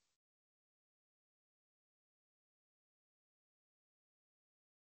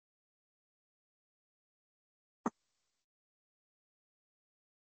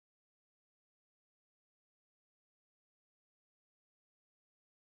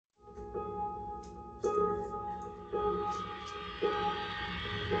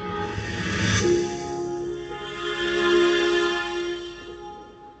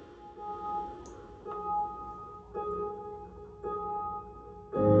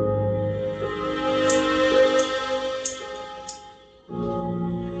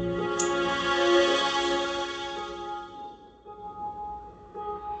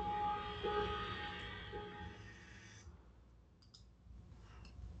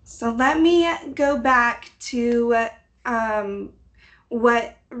 So let me go back to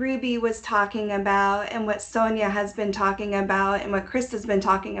what Ruby was talking about, and what Sonia has been talking about, and what Krista's been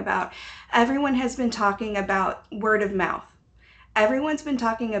talking about. Everyone has been talking about word of mouth. Everyone's been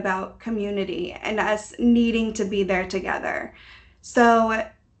talking about community and us needing to be there together. So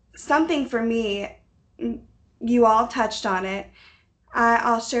something for me, you all touched on it.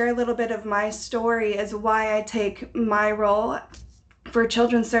 I'll share a little bit of my story as why I take my role for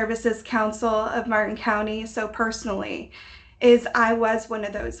Children's Services Council of Martin County so personally. Is I was one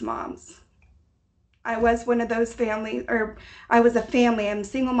of those moms. I was one of those families, or I was a family. I'm a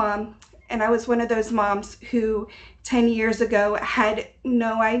single mom, and I was one of those moms who 10 years ago had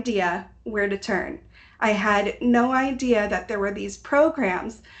no idea where to turn. I had no idea that there were these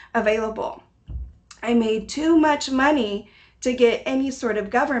programs available. I made too much money to get any sort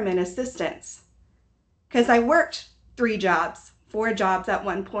of government assistance because I worked 3 jobs, 4 jobs at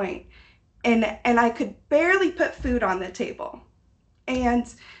one point, and I could barely put food on the table. And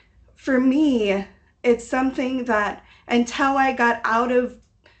for me, it's something that until I got out of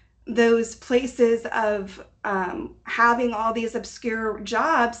those places of having all these obscure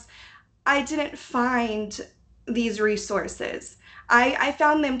jobs, I didn't find these resources. I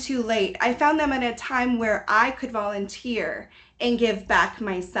found them too late. I found them at a time where I could volunteer and give back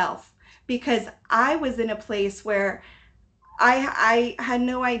myself, because I was in a place where I had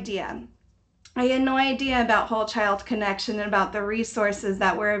no idea. I had no idea about Whole Child Connection and about the resources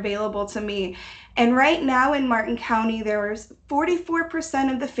that were available to me. And right now in Martin County, there was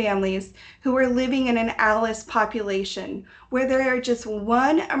 44% of the families who are living in an ALICE population, where they are just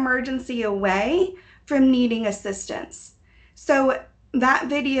one emergency away from needing assistance. So that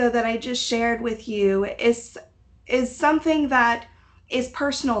video that I just shared with you is something that is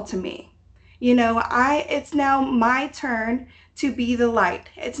personal to me. You know, it's now my turn to be the light.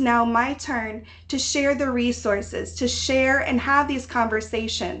 It's now my turn to share the resources, to share and have these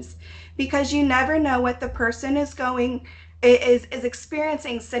conversations, because you never know what the person is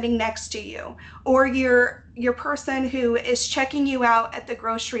experiencing sitting next to you, or your person who is checking you out at the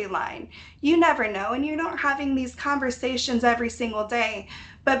grocery line. You never know, and you're not having these conversations every single day.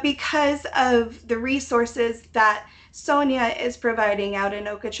 But because of the resources that Sonia is providing out in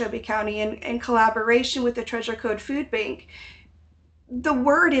Okeechobee County in collaboration with the Treasure Code Food Bank, the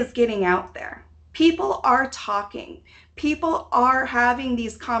word is getting out there. People are talking. People are having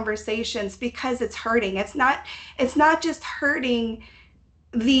these conversations because it's hurting. It's not just hurting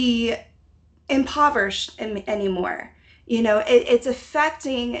the impoverished anymore. You know, it's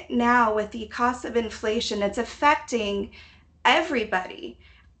affecting now with the cost of inflation. It's affecting everybody.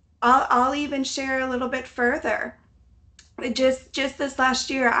 I'll even share a little bit further. Just this last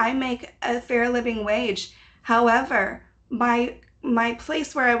year, I make a fair living wage. However, my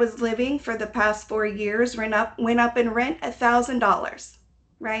place where I was living for the past 4 years went up in rent $1,000.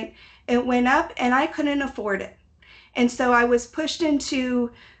 Right? It went up, and I couldn't afford it. And so I was pushed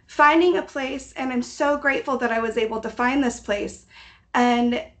into finding a place, and I'm so grateful that I was able to find this place.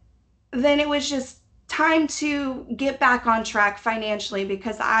 And then it was just time to get back on track financially,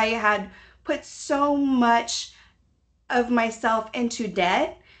 because I had put so much of myself into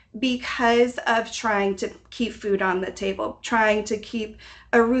debt because of trying to keep food on the table, trying to keep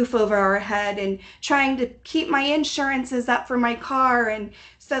a roof over our head, and trying to keep my insurances up for my car, and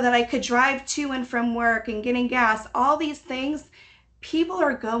so that I could drive to and from work and getting gas. All these things people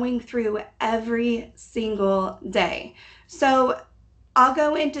are going through every single day. So I'll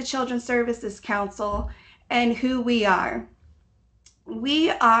go into Children's Services Council and who we are. We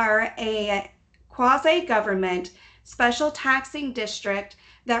are a quasi-government special taxing district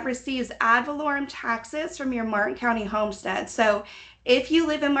that receives ad valorem taxes from your Martin County homestead. So if you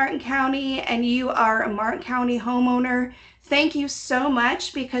live in Martin County and you are a Martin County homeowner, thank you so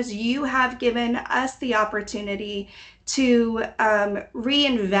much, because you have given us the opportunity to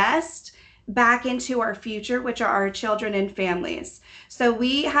reinvest back into our future, which are our children and families. So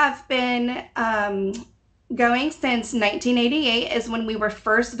we have been going since 1988 is when we were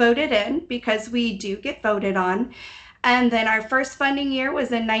first voted in, because we do get voted on. And then our first funding year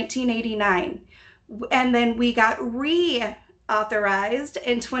was in 1989. And then we got reauthorized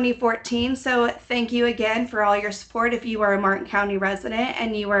in 2014. So thank you again for all your support if you are a Martin County resident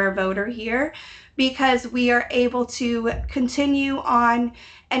and you are a voter here, because we are able to continue on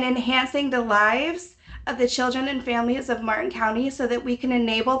and enhancing the lives of the children and families of Martin County, so that we can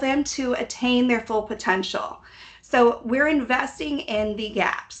enable them to attain their full potential. So we're investing in the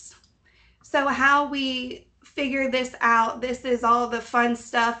gaps. So how we figure this out, this is all the fun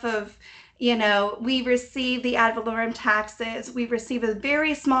stuff of, we receive the ad valorem taxes. We receive a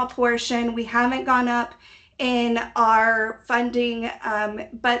very small portion. We haven't gone up in our funding,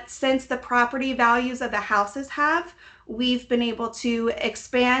 but since the property values of the houses have, we've been able to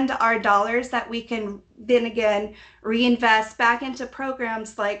expand our dollars that we can then again reinvest back into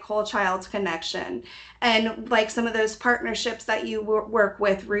programs like Whole Child Connection, and like some of those partnerships that you work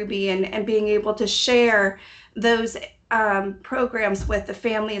with, Ruby, and being able to share those programs with the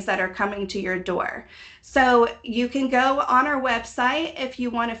families that are coming to your door. So you can go on our website if you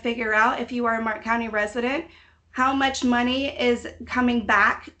want to figure out, if you are a Martin County resident, how much money is coming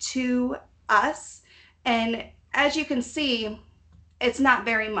back to us. And as you can see, it's not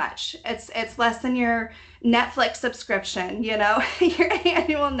very much. It's less than your Netflix subscription, your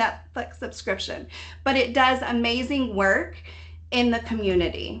annual Netflix subscription. But it does amazing work in the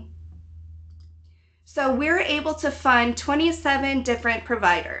community. So we're able to fund 27 different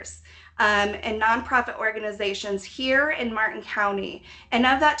providers and nonprofit organizations here in Martin County. And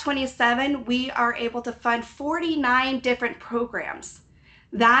of that 27, we are able to fund 49 different programs.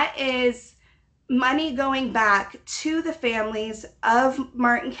 That is money going back to the families of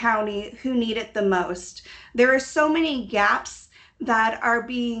Martin County who need it the most. There are so many gaps that are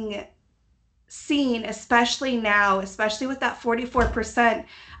being seen, especially now, especially with that 44%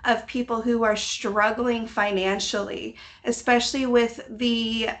 of people who are struggling financially, especially with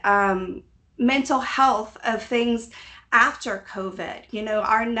the mental health of things after COVID.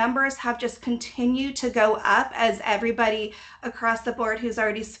 Our numbers have just continued to go up, as everybody across the board who's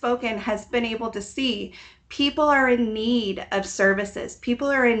already spoken has been able to see. People are in need of services. People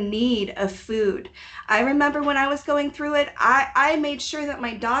are in need of food. I remember when I was going through it, I made sure that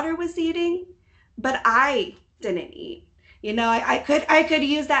my daughter was eating, but I didn't eat. You know, I could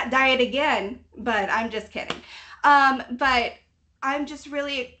use that diet again, but I'm just kidding. But I'm just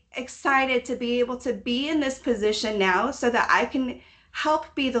really excited to be able to be in this position now so that I can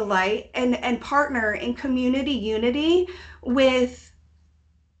help be the light and partner in community unity with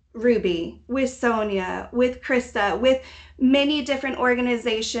Ruby, with Sonia, with Krista, with many different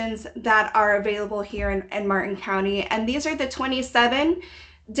organizations that are available here in Martin County. And these are the 27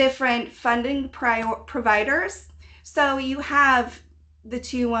 different funding providers. So you have the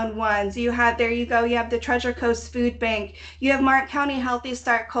 211s, you have, there you go, you have the Treasure Coast Food Bank, you have Martin County Healthy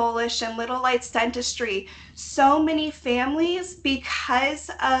Start Coalition, Little Lights Dentistry. So many families,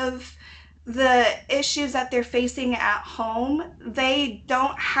 because of the issues that they're facing at home, they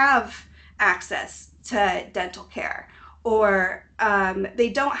don't have access to dental care, or they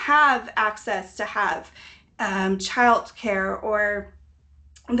don't have access to have child care, or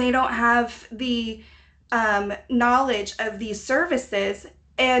they don't have the knowledge of these services.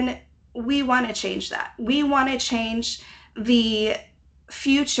 And we want to change that. We want to change the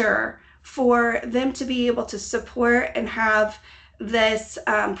future for them to be able to support and have this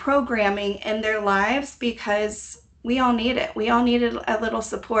programming in their lives, because we all need it. We all needed a little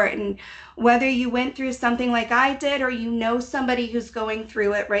support. And whether you went through something like I did, or you know somebody who's going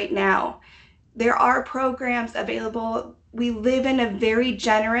through it right now, there are programs available. We live in a very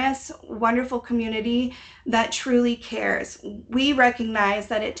generous, wonderful community that truly cares. We recognize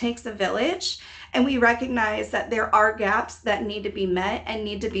that it takes a village, and we recognize that there are gaps that need to be met and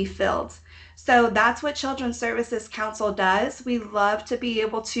need to be filled. So that's what Children's Services Council does. We love to be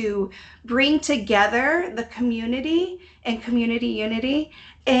able to bring together the community and community unity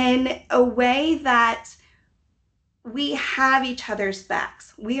in a way that we have each other's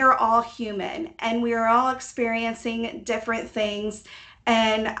backs. We are all human, and we are all experiencing different things.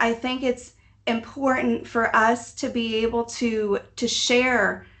 And I think it's important for us to be able to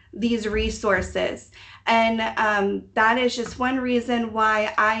share these resources. And that is just one reason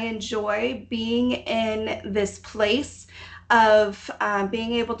why I enjoy being in this place of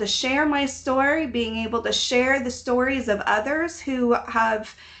being able to share my story, being able to share the stories of others who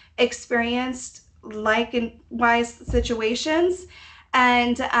have experienced likewise situations.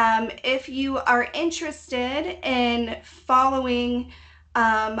 And if you are interested in following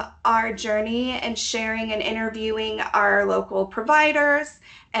our journey and sharing and interviewing our local providers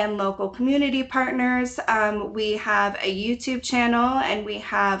and local community partners, we have a YouTube channel, and we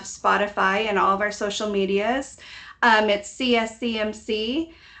have Spotify and all of our social medias. It's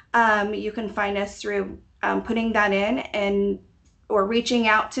CSCMC. You can find us through putting that in, and or reaching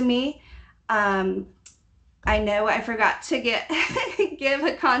out to me. I know I forgot to give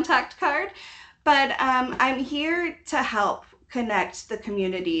a contact card, but I'm here to help connect the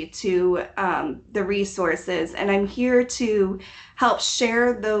community to the resources, and I'm here to help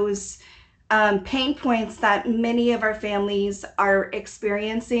share those pain points that many of our families are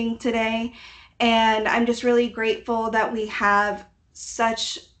experiencing today. And I'm just really grateful that we have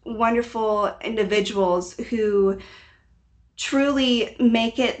such wonderful individuals who truly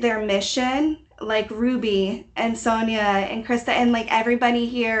make it their mission, like Ruby and Sonia and Krista, and like everybody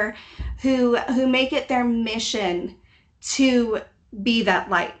here who make it their mission to be that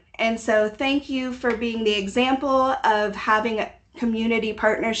light. And so thank you for being the example of having community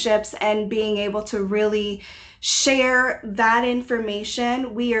partnerships and being able to really share that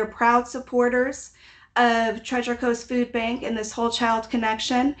information. We are proud supporters of Treasure Coast Food Bank and this Whole Child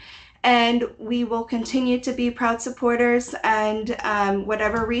Connection, and we will continue to be proud supporters. And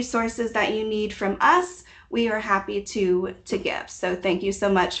whatever resources that you need from us, we are happy to give. So thank you so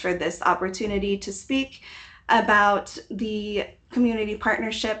much for this opportunity to speak about the community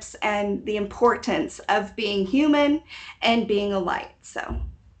partnerships and the importance of being human and being a light. So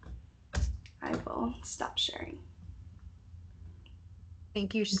I will stop sharing.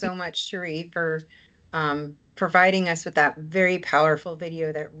 Thank you so much, Cherie, for providing us with that very powerful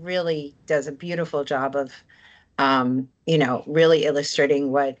video that really does a beautiful job of, really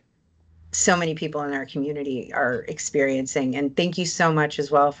illustrating what so many people in our community are experiencing. And thank you so much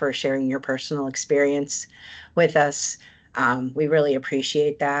as well for sharing your personal experience with us. We really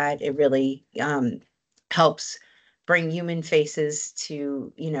appreciate that. It really helps bring human faces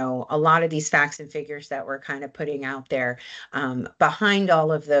to, a lot of these facts and figures that we're kind of putting out there. Behind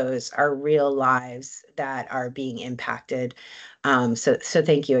all of those are real lives that are being impacted. So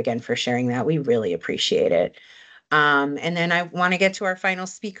thank you again for sharing that. We really appreciate it. And then I want to get to our final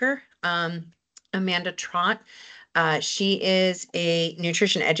speaker, Amanda Trott. She is a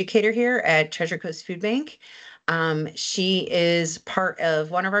nutrition educator here at Treasure Coast Food Bank. She is part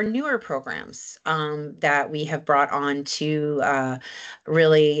of one of our newer programs that we have brought on to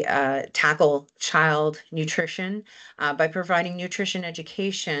really tackle child nutrition by providing nutrition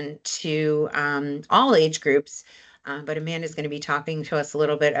education to all age groups. But Amanda's going to be talking to us a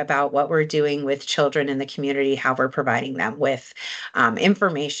little bit about what we're doing with children in the community, how we're providing them with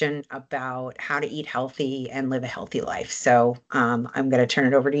information about how to eat healthy and live a healthy life. So I'm going to turn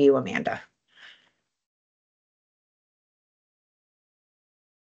it over to you, Amanda.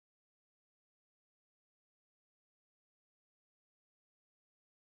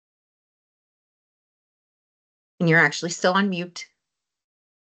 And you're actually still on mute.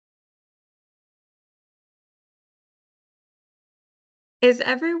 Is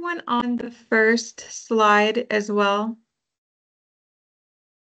everyone on the first slide as well?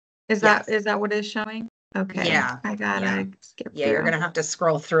 Is Yes. that what it's showing? Okay. Yeah. I gotta skip Yeah, you're through. gonna have to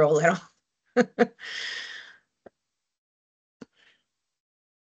scroll through a little.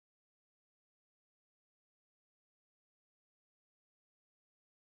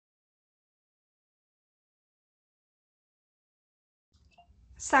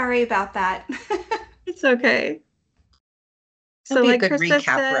 Sorry about that. It's okay. It'll So be a like good Krista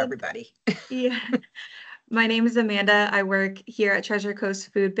recap for said, everybody. yeah, my name is Amanda. I work here at Treasure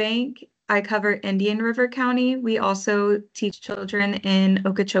Coast Food Bank. I cover Indian River County. We also teach children in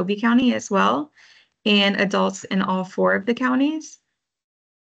Okeechobee County as well, and adults in all 4 of the counties.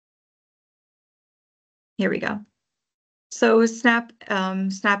 Here we go. So SNAP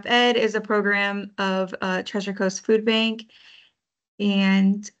Ed is a program of Treasure Coast Food Bank,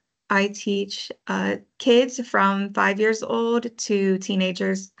 and I teach kids from 5 years old to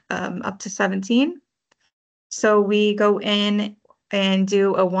teenagers up to 17. So we go in and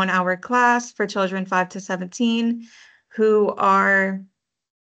do a 1-hour class for children 5 to 17 who are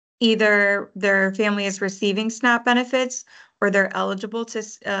either their family is receiving SNAP benefits or they're eligible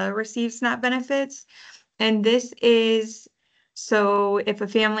to receive SNAP benefits. And this is so if a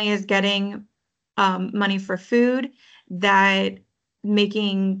family is getting money for food, that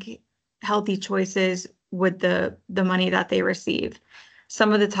making healthy choices with the money that they receive.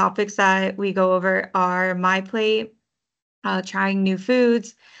 Some of the topics that we go over are My Plate, trying new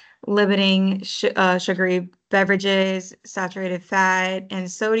foods, limiting sugary beverages, saturated fat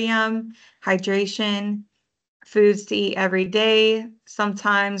and sodium, hydration, foods to eat every day,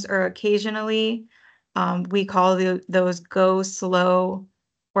 sometimes or occasionally. We call those go slow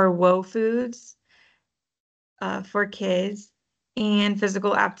or WOW foods for kids, and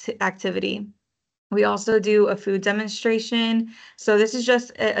physical activity. We also do a food demonstration. So this is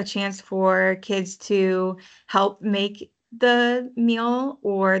just a chance for kids to help make the meal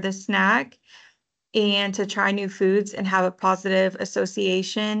or the snack and to try new foods and have a positive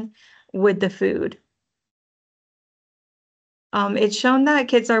association with the food. It's shown that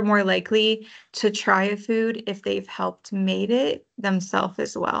kids are more likely to try a food if they've helped made it themselves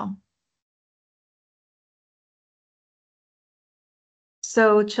as well.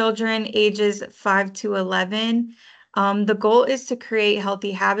 So children ages 5 to 11, the goal is to create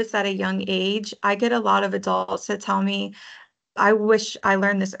healthy habits at a young age. I get a lot of adults that tell me, I wish I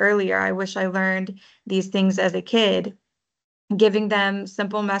learned this earlier. I wish I learned these things as a kid. Giving them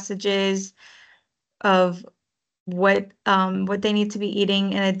simple messages of what they need to be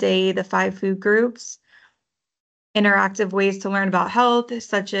eating in a day, the 5 food groups, interactive ways to learn about health,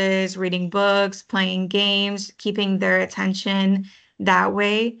 such as reading books, playing games, keeping their attention that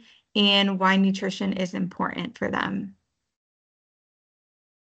way, and why nutrition is important for them.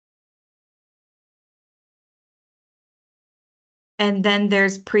 And then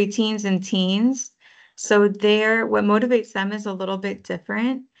there's preteens and teens. So what motivates them is a little bit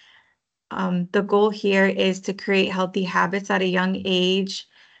different. The goal here is to create healthy habits at a young age,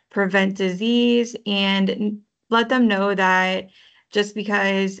 prevent disease, and let them know that just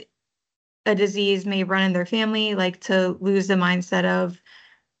because a disease may run in their family, like to lose the mindset of,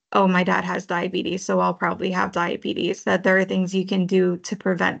 oh, my dad has diabetes, so I'll probably have diabetes, that there are things you can do to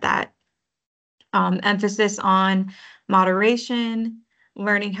prevent that. Emphasis on moderation,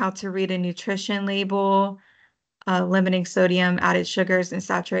 learning how to read a nutrition label, limiting sodium, added sugars, and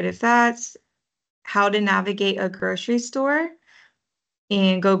saturated fats, how to navigate a grocery store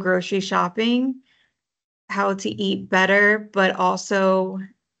and go grocery shopping, how to eat better, but also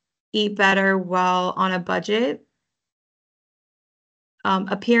eat better while on a budget,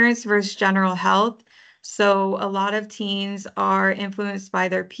 appearance versus general health. So a lot of teens are influenced by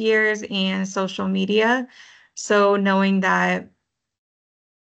their peers and social media. So knowing that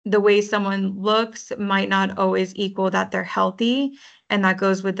the way someone looks might not always equal that they're healthy, and that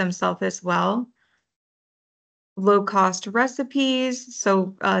goes with themselves as well. low-cost recipes,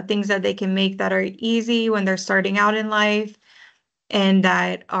 so things that they can make that are easy when they're starting out in life and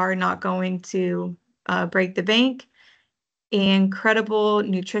that are not going to break the bank, and credible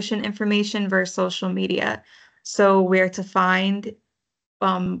nutrition information versus social media. So where to find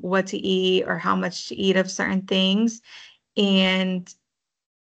what to eat or how much to eat of certain things, and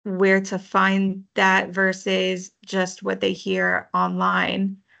where to find that versus just what they hear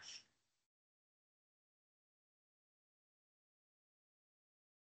online.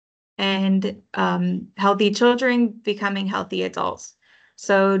 And healthy children becoming healthy adults.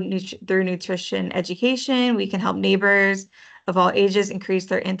 So through nutrition education, we can help neighbors of all ages increase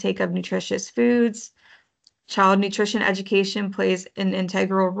their intake of nutritious foods. Child nutrition education plays an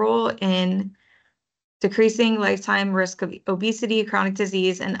integral role in decreasing lifetime risk of obesity, chronic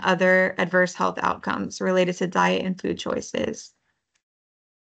disease, and other adverse health outcomes related to diet and food choices.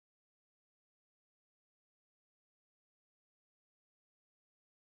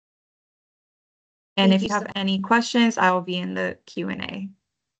 And if you have any questions, I will be in the Q&A.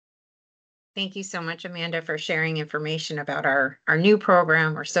 Thank you so much, Amanda, for sharing information about our new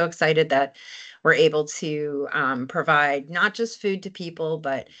program. We're so excited that we're able to provide not just food to people,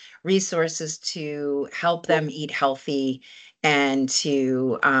 but resources to help them eat healthy and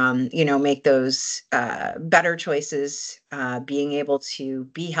to, make those better choices, being able to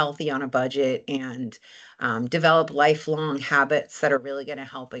be healthy on a budget and develop lifelong habits that are really going to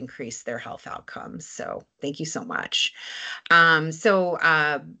help increase their health outcomes. So thank you so much.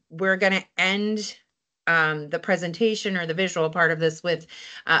 We're going to end the presentation or the visual part of this with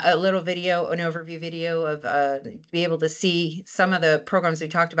a little video, an overview video of be able to see some of the programs we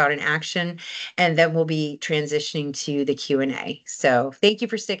talked about in action, and then we'll be transitioning to the Q&A. So thank you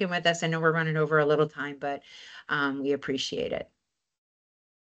for sticking with us. I know we're running over a little time, but we appreciate it.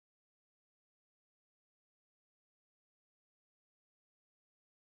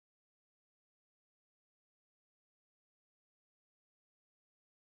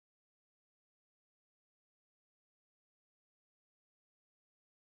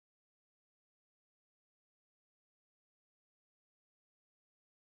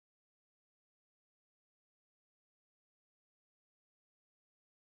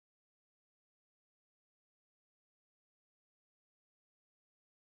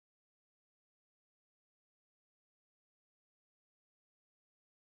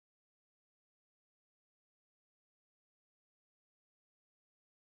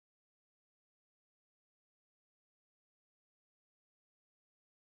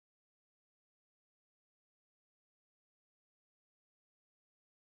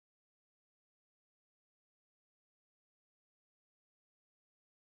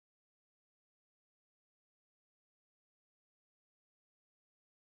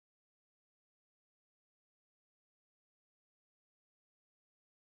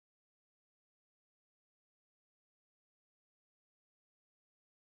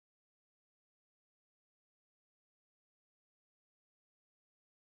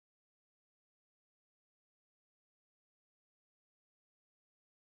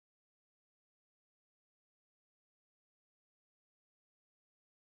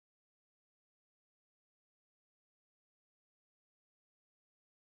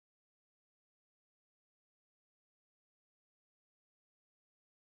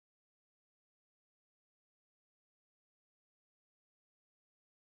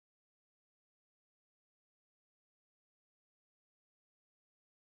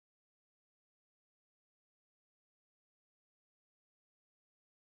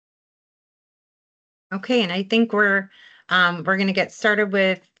 Okay, and I think we're going to get started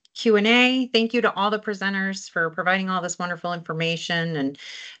with Q&A. Thank you to all the presenters for providing all this wonderful information and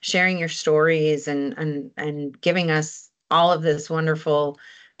sharing your stories and giving us all of this wonderful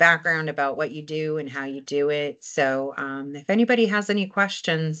background about what you do and how you do it. So if anybody has any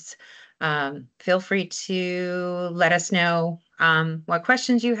questions, feel free to let us know what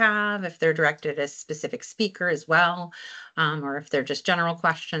questions you have, if they're directed at a specific speaker as well, or if they're just general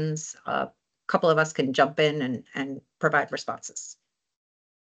questions. Couple of us can jump in and provide responses.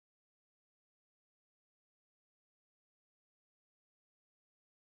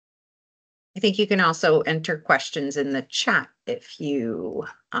 I think you can also enter questions in the chat if you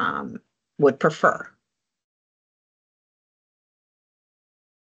would prefer.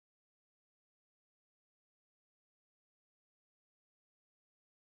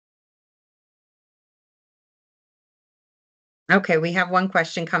 Okay, we have one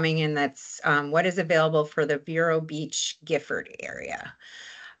question coming in that's what is available for the Vero Beach Gifford area?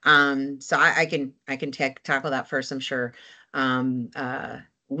 So I can tackle that first, I'm sure.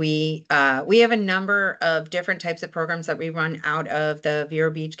 we have a number of different types of programs that we run out of the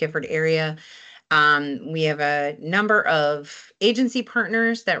Vero Beach, Gifford area. We have a number of agency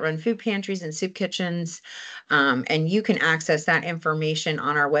partners that run food pantries and soup kitchens. And you can access that information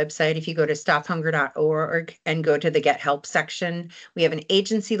on our website. If you go to stophunger.org and go to the Get Help section, we have an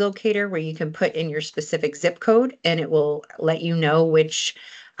agency locator where you can put in your specific zip code and it will let you know which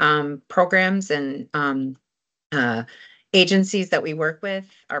programs and agencies that we work with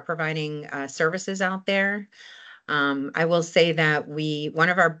are providing services out there. I will say that one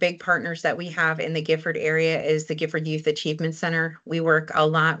of our big partners that we have in the Gifford area is the Gifford Youth Achievement Center. We work a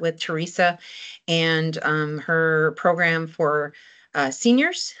lot with Teresa and her program for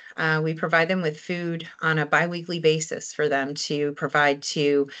seniors. We provide them with food on a biweekly basis for them to provide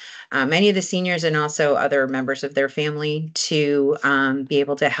to many of the seniors and also other members of their family to be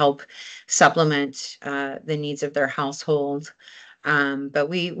able to help supplement the needs of their household. But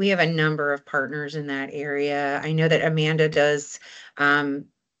we have a number of partners in that area. I know that Amanda does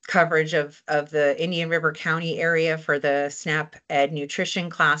coverage of the Indian River County area for the SNAP Ed nutrition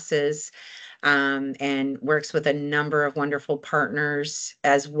classes, and works with a number of wonderful partners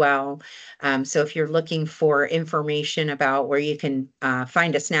as well. So if you're looking for information about where you can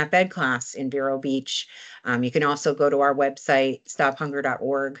find a SNAP Ed class in Vero Beach, you can also go to our website,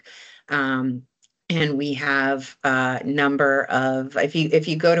 stophunger.org. And we have a number of, if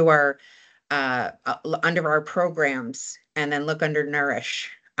you go to our, under our programs and then look under Nourish,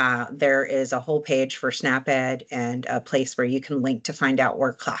 there is a whole page for SNAP Ed and a place where you can link to find out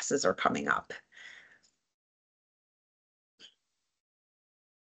where classes are coming up.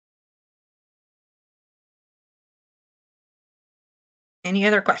 Any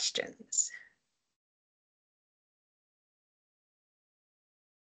other questions?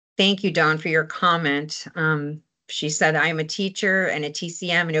 Thank you, Dawn, for your comment. She said, I am a teacher and a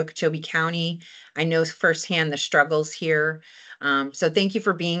TCM in Okeechobee County. I know firsthand the struggles here. So thank you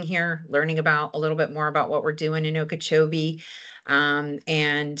for being here, learning about a little bit more about what we're doing in Okeechobee.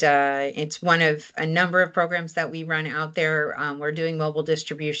 It's one of a number of programs that we run out there. We're doing mobile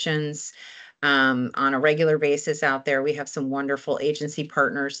distributions on a regular basis out there. We have some wonderful agency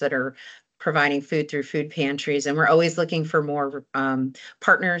partners that are providing food through food pantries, and we're always looking for more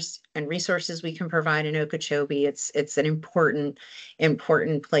partners and resources we can provide in Okeechobee. It's an important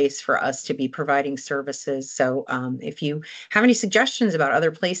place for us to be providing services. So if you have any suggestions about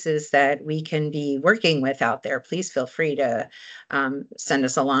other places that we can be working with out there, please feel free to send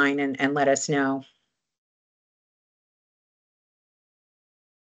us a line and let us know.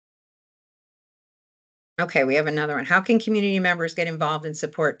 Okay, we have another one. How can community members get involved and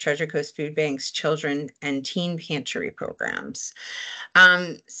support Treasure Coast Food Bank's children and teen pantry programs?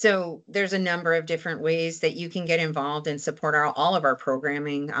 So there's a number of different ways that you can get involved and support all of our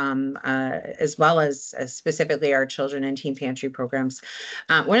programming, as well as specifically our children and teen pantry programs.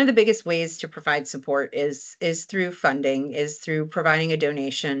 One of the biggest ways to provide support is through funding, is through providing a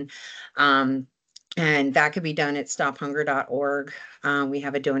donation. And that could be done at stophunger.org. We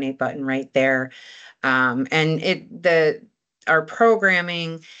have a donate button right there. Our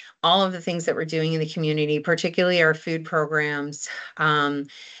programming, all of the things that we're doing in the community, particularly our food programs,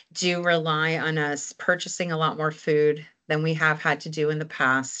 do rely on us purchasing a lot more food than we have had to do in the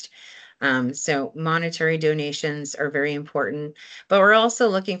past. So monetary donations are very important, but we're also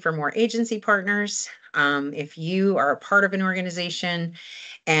looking for more agency partners. If you are a part of an organization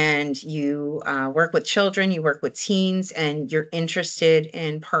and you work with children, you work with teens, and you're interested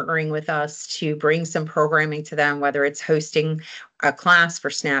in partnering with us to bring some programming to them, whether it's hosting a class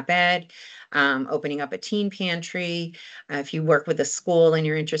for SNAP Ed, opening up a teen pantry, if you work with a school and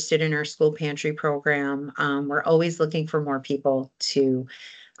you're interested in our school pantry program, we're always looking for more people to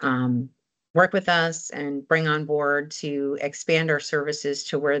work with us and bring on board to expand our services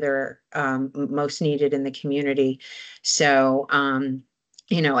to where they're most needed in the community. So, and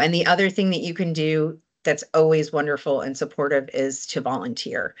the other thing that you can do that's always wonderful and supportive is to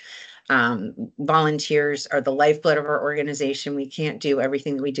volunteer. Volunteers are the lifeblood of our organization. We can't do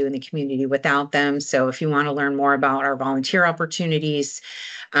everything that we do in the community without them. So if you want to learn more about our volunteer opportunities,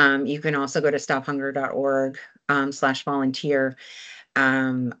 you can also go to stophunger.org /volunteer.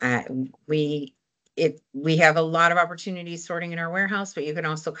 We have a lot of opportunities sorting in our warehouse, but you can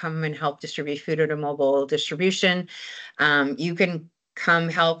also come and help distribute food at a mobile distribution. You can come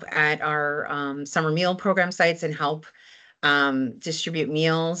help at our summer meal program sites and help distribute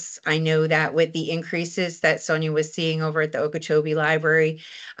meals. I know that with the increases that Sonia was seeing over at the Okeechobee Library,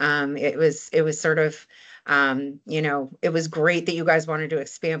 it was sort of It was great that you guys wanted to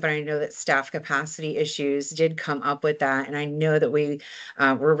expand, but I know that staff capacity issues did come up with that. And I know that we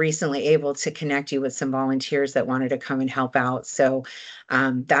were recently able to connect you with some volunteers that wanted to come and help out. So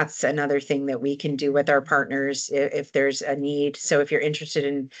that's another thing that we can do with our partners if there's a need. So if you're interested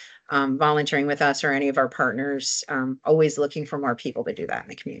in volunteering with us or any of our partners, always looking for more people to do that in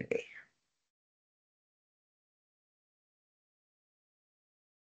the community.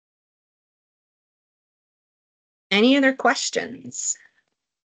 Any other questions?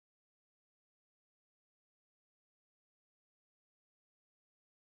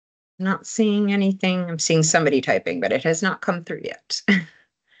 Not seeing anything. I'm seeing somebody typing, but it has not come through yet.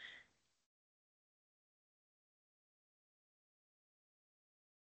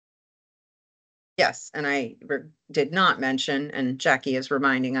 Yes, and I did not mention, and Jackie is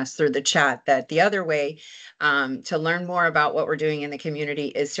reminding us through the chat that the other way to learn more about what we're doing in the community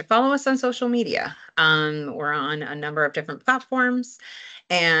is to follow us on social media. We're on a number of different platforms,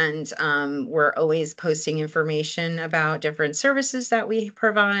 and we're always posting information about different services that we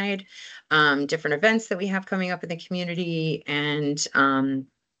provide, different events that we have coming up in the community, and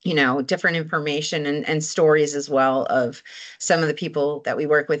different information and stories as well of some of the people that we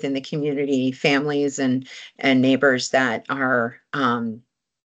work with in the community, families and neighbors that are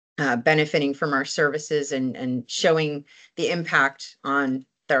benefiting from our services and showing the impact on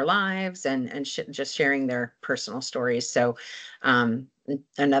their lives and just sharing their personal stories. So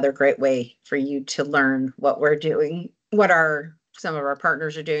another great way for you to learn what we're doing, what some of our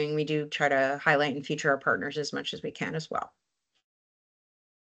partners are doing. We do try to highlight and feature our partners as much as we can as well.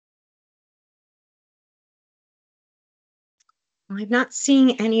 I'm not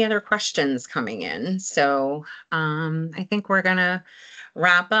seeing any other questions coming in, so I think we're gonna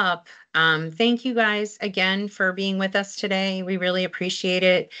wrap up. Thank you guys again for being with us today. We really appreciate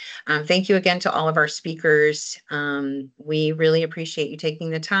it. Thank you again to all of our speakers. We really appreciate you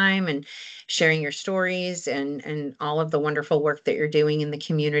taking the time and sharing your stories and all of the wonderful work that you're doing in the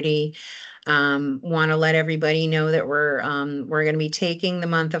community. Want to let everybody know that we're going to be taking the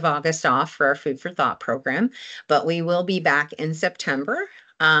month of August off for our Food for Thought program, but we will be back in September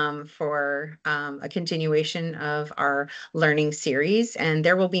for a continuation of our learning series, and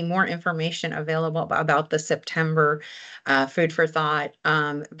there will be more information available about the September Food for Thought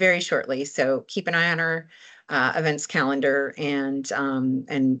very shortly. So keep an eye on our events calendar, and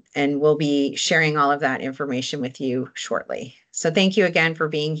we'll be sharing all of that information with you shortly. So thank you again for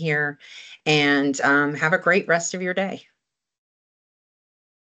being here, and have a great rest of your day.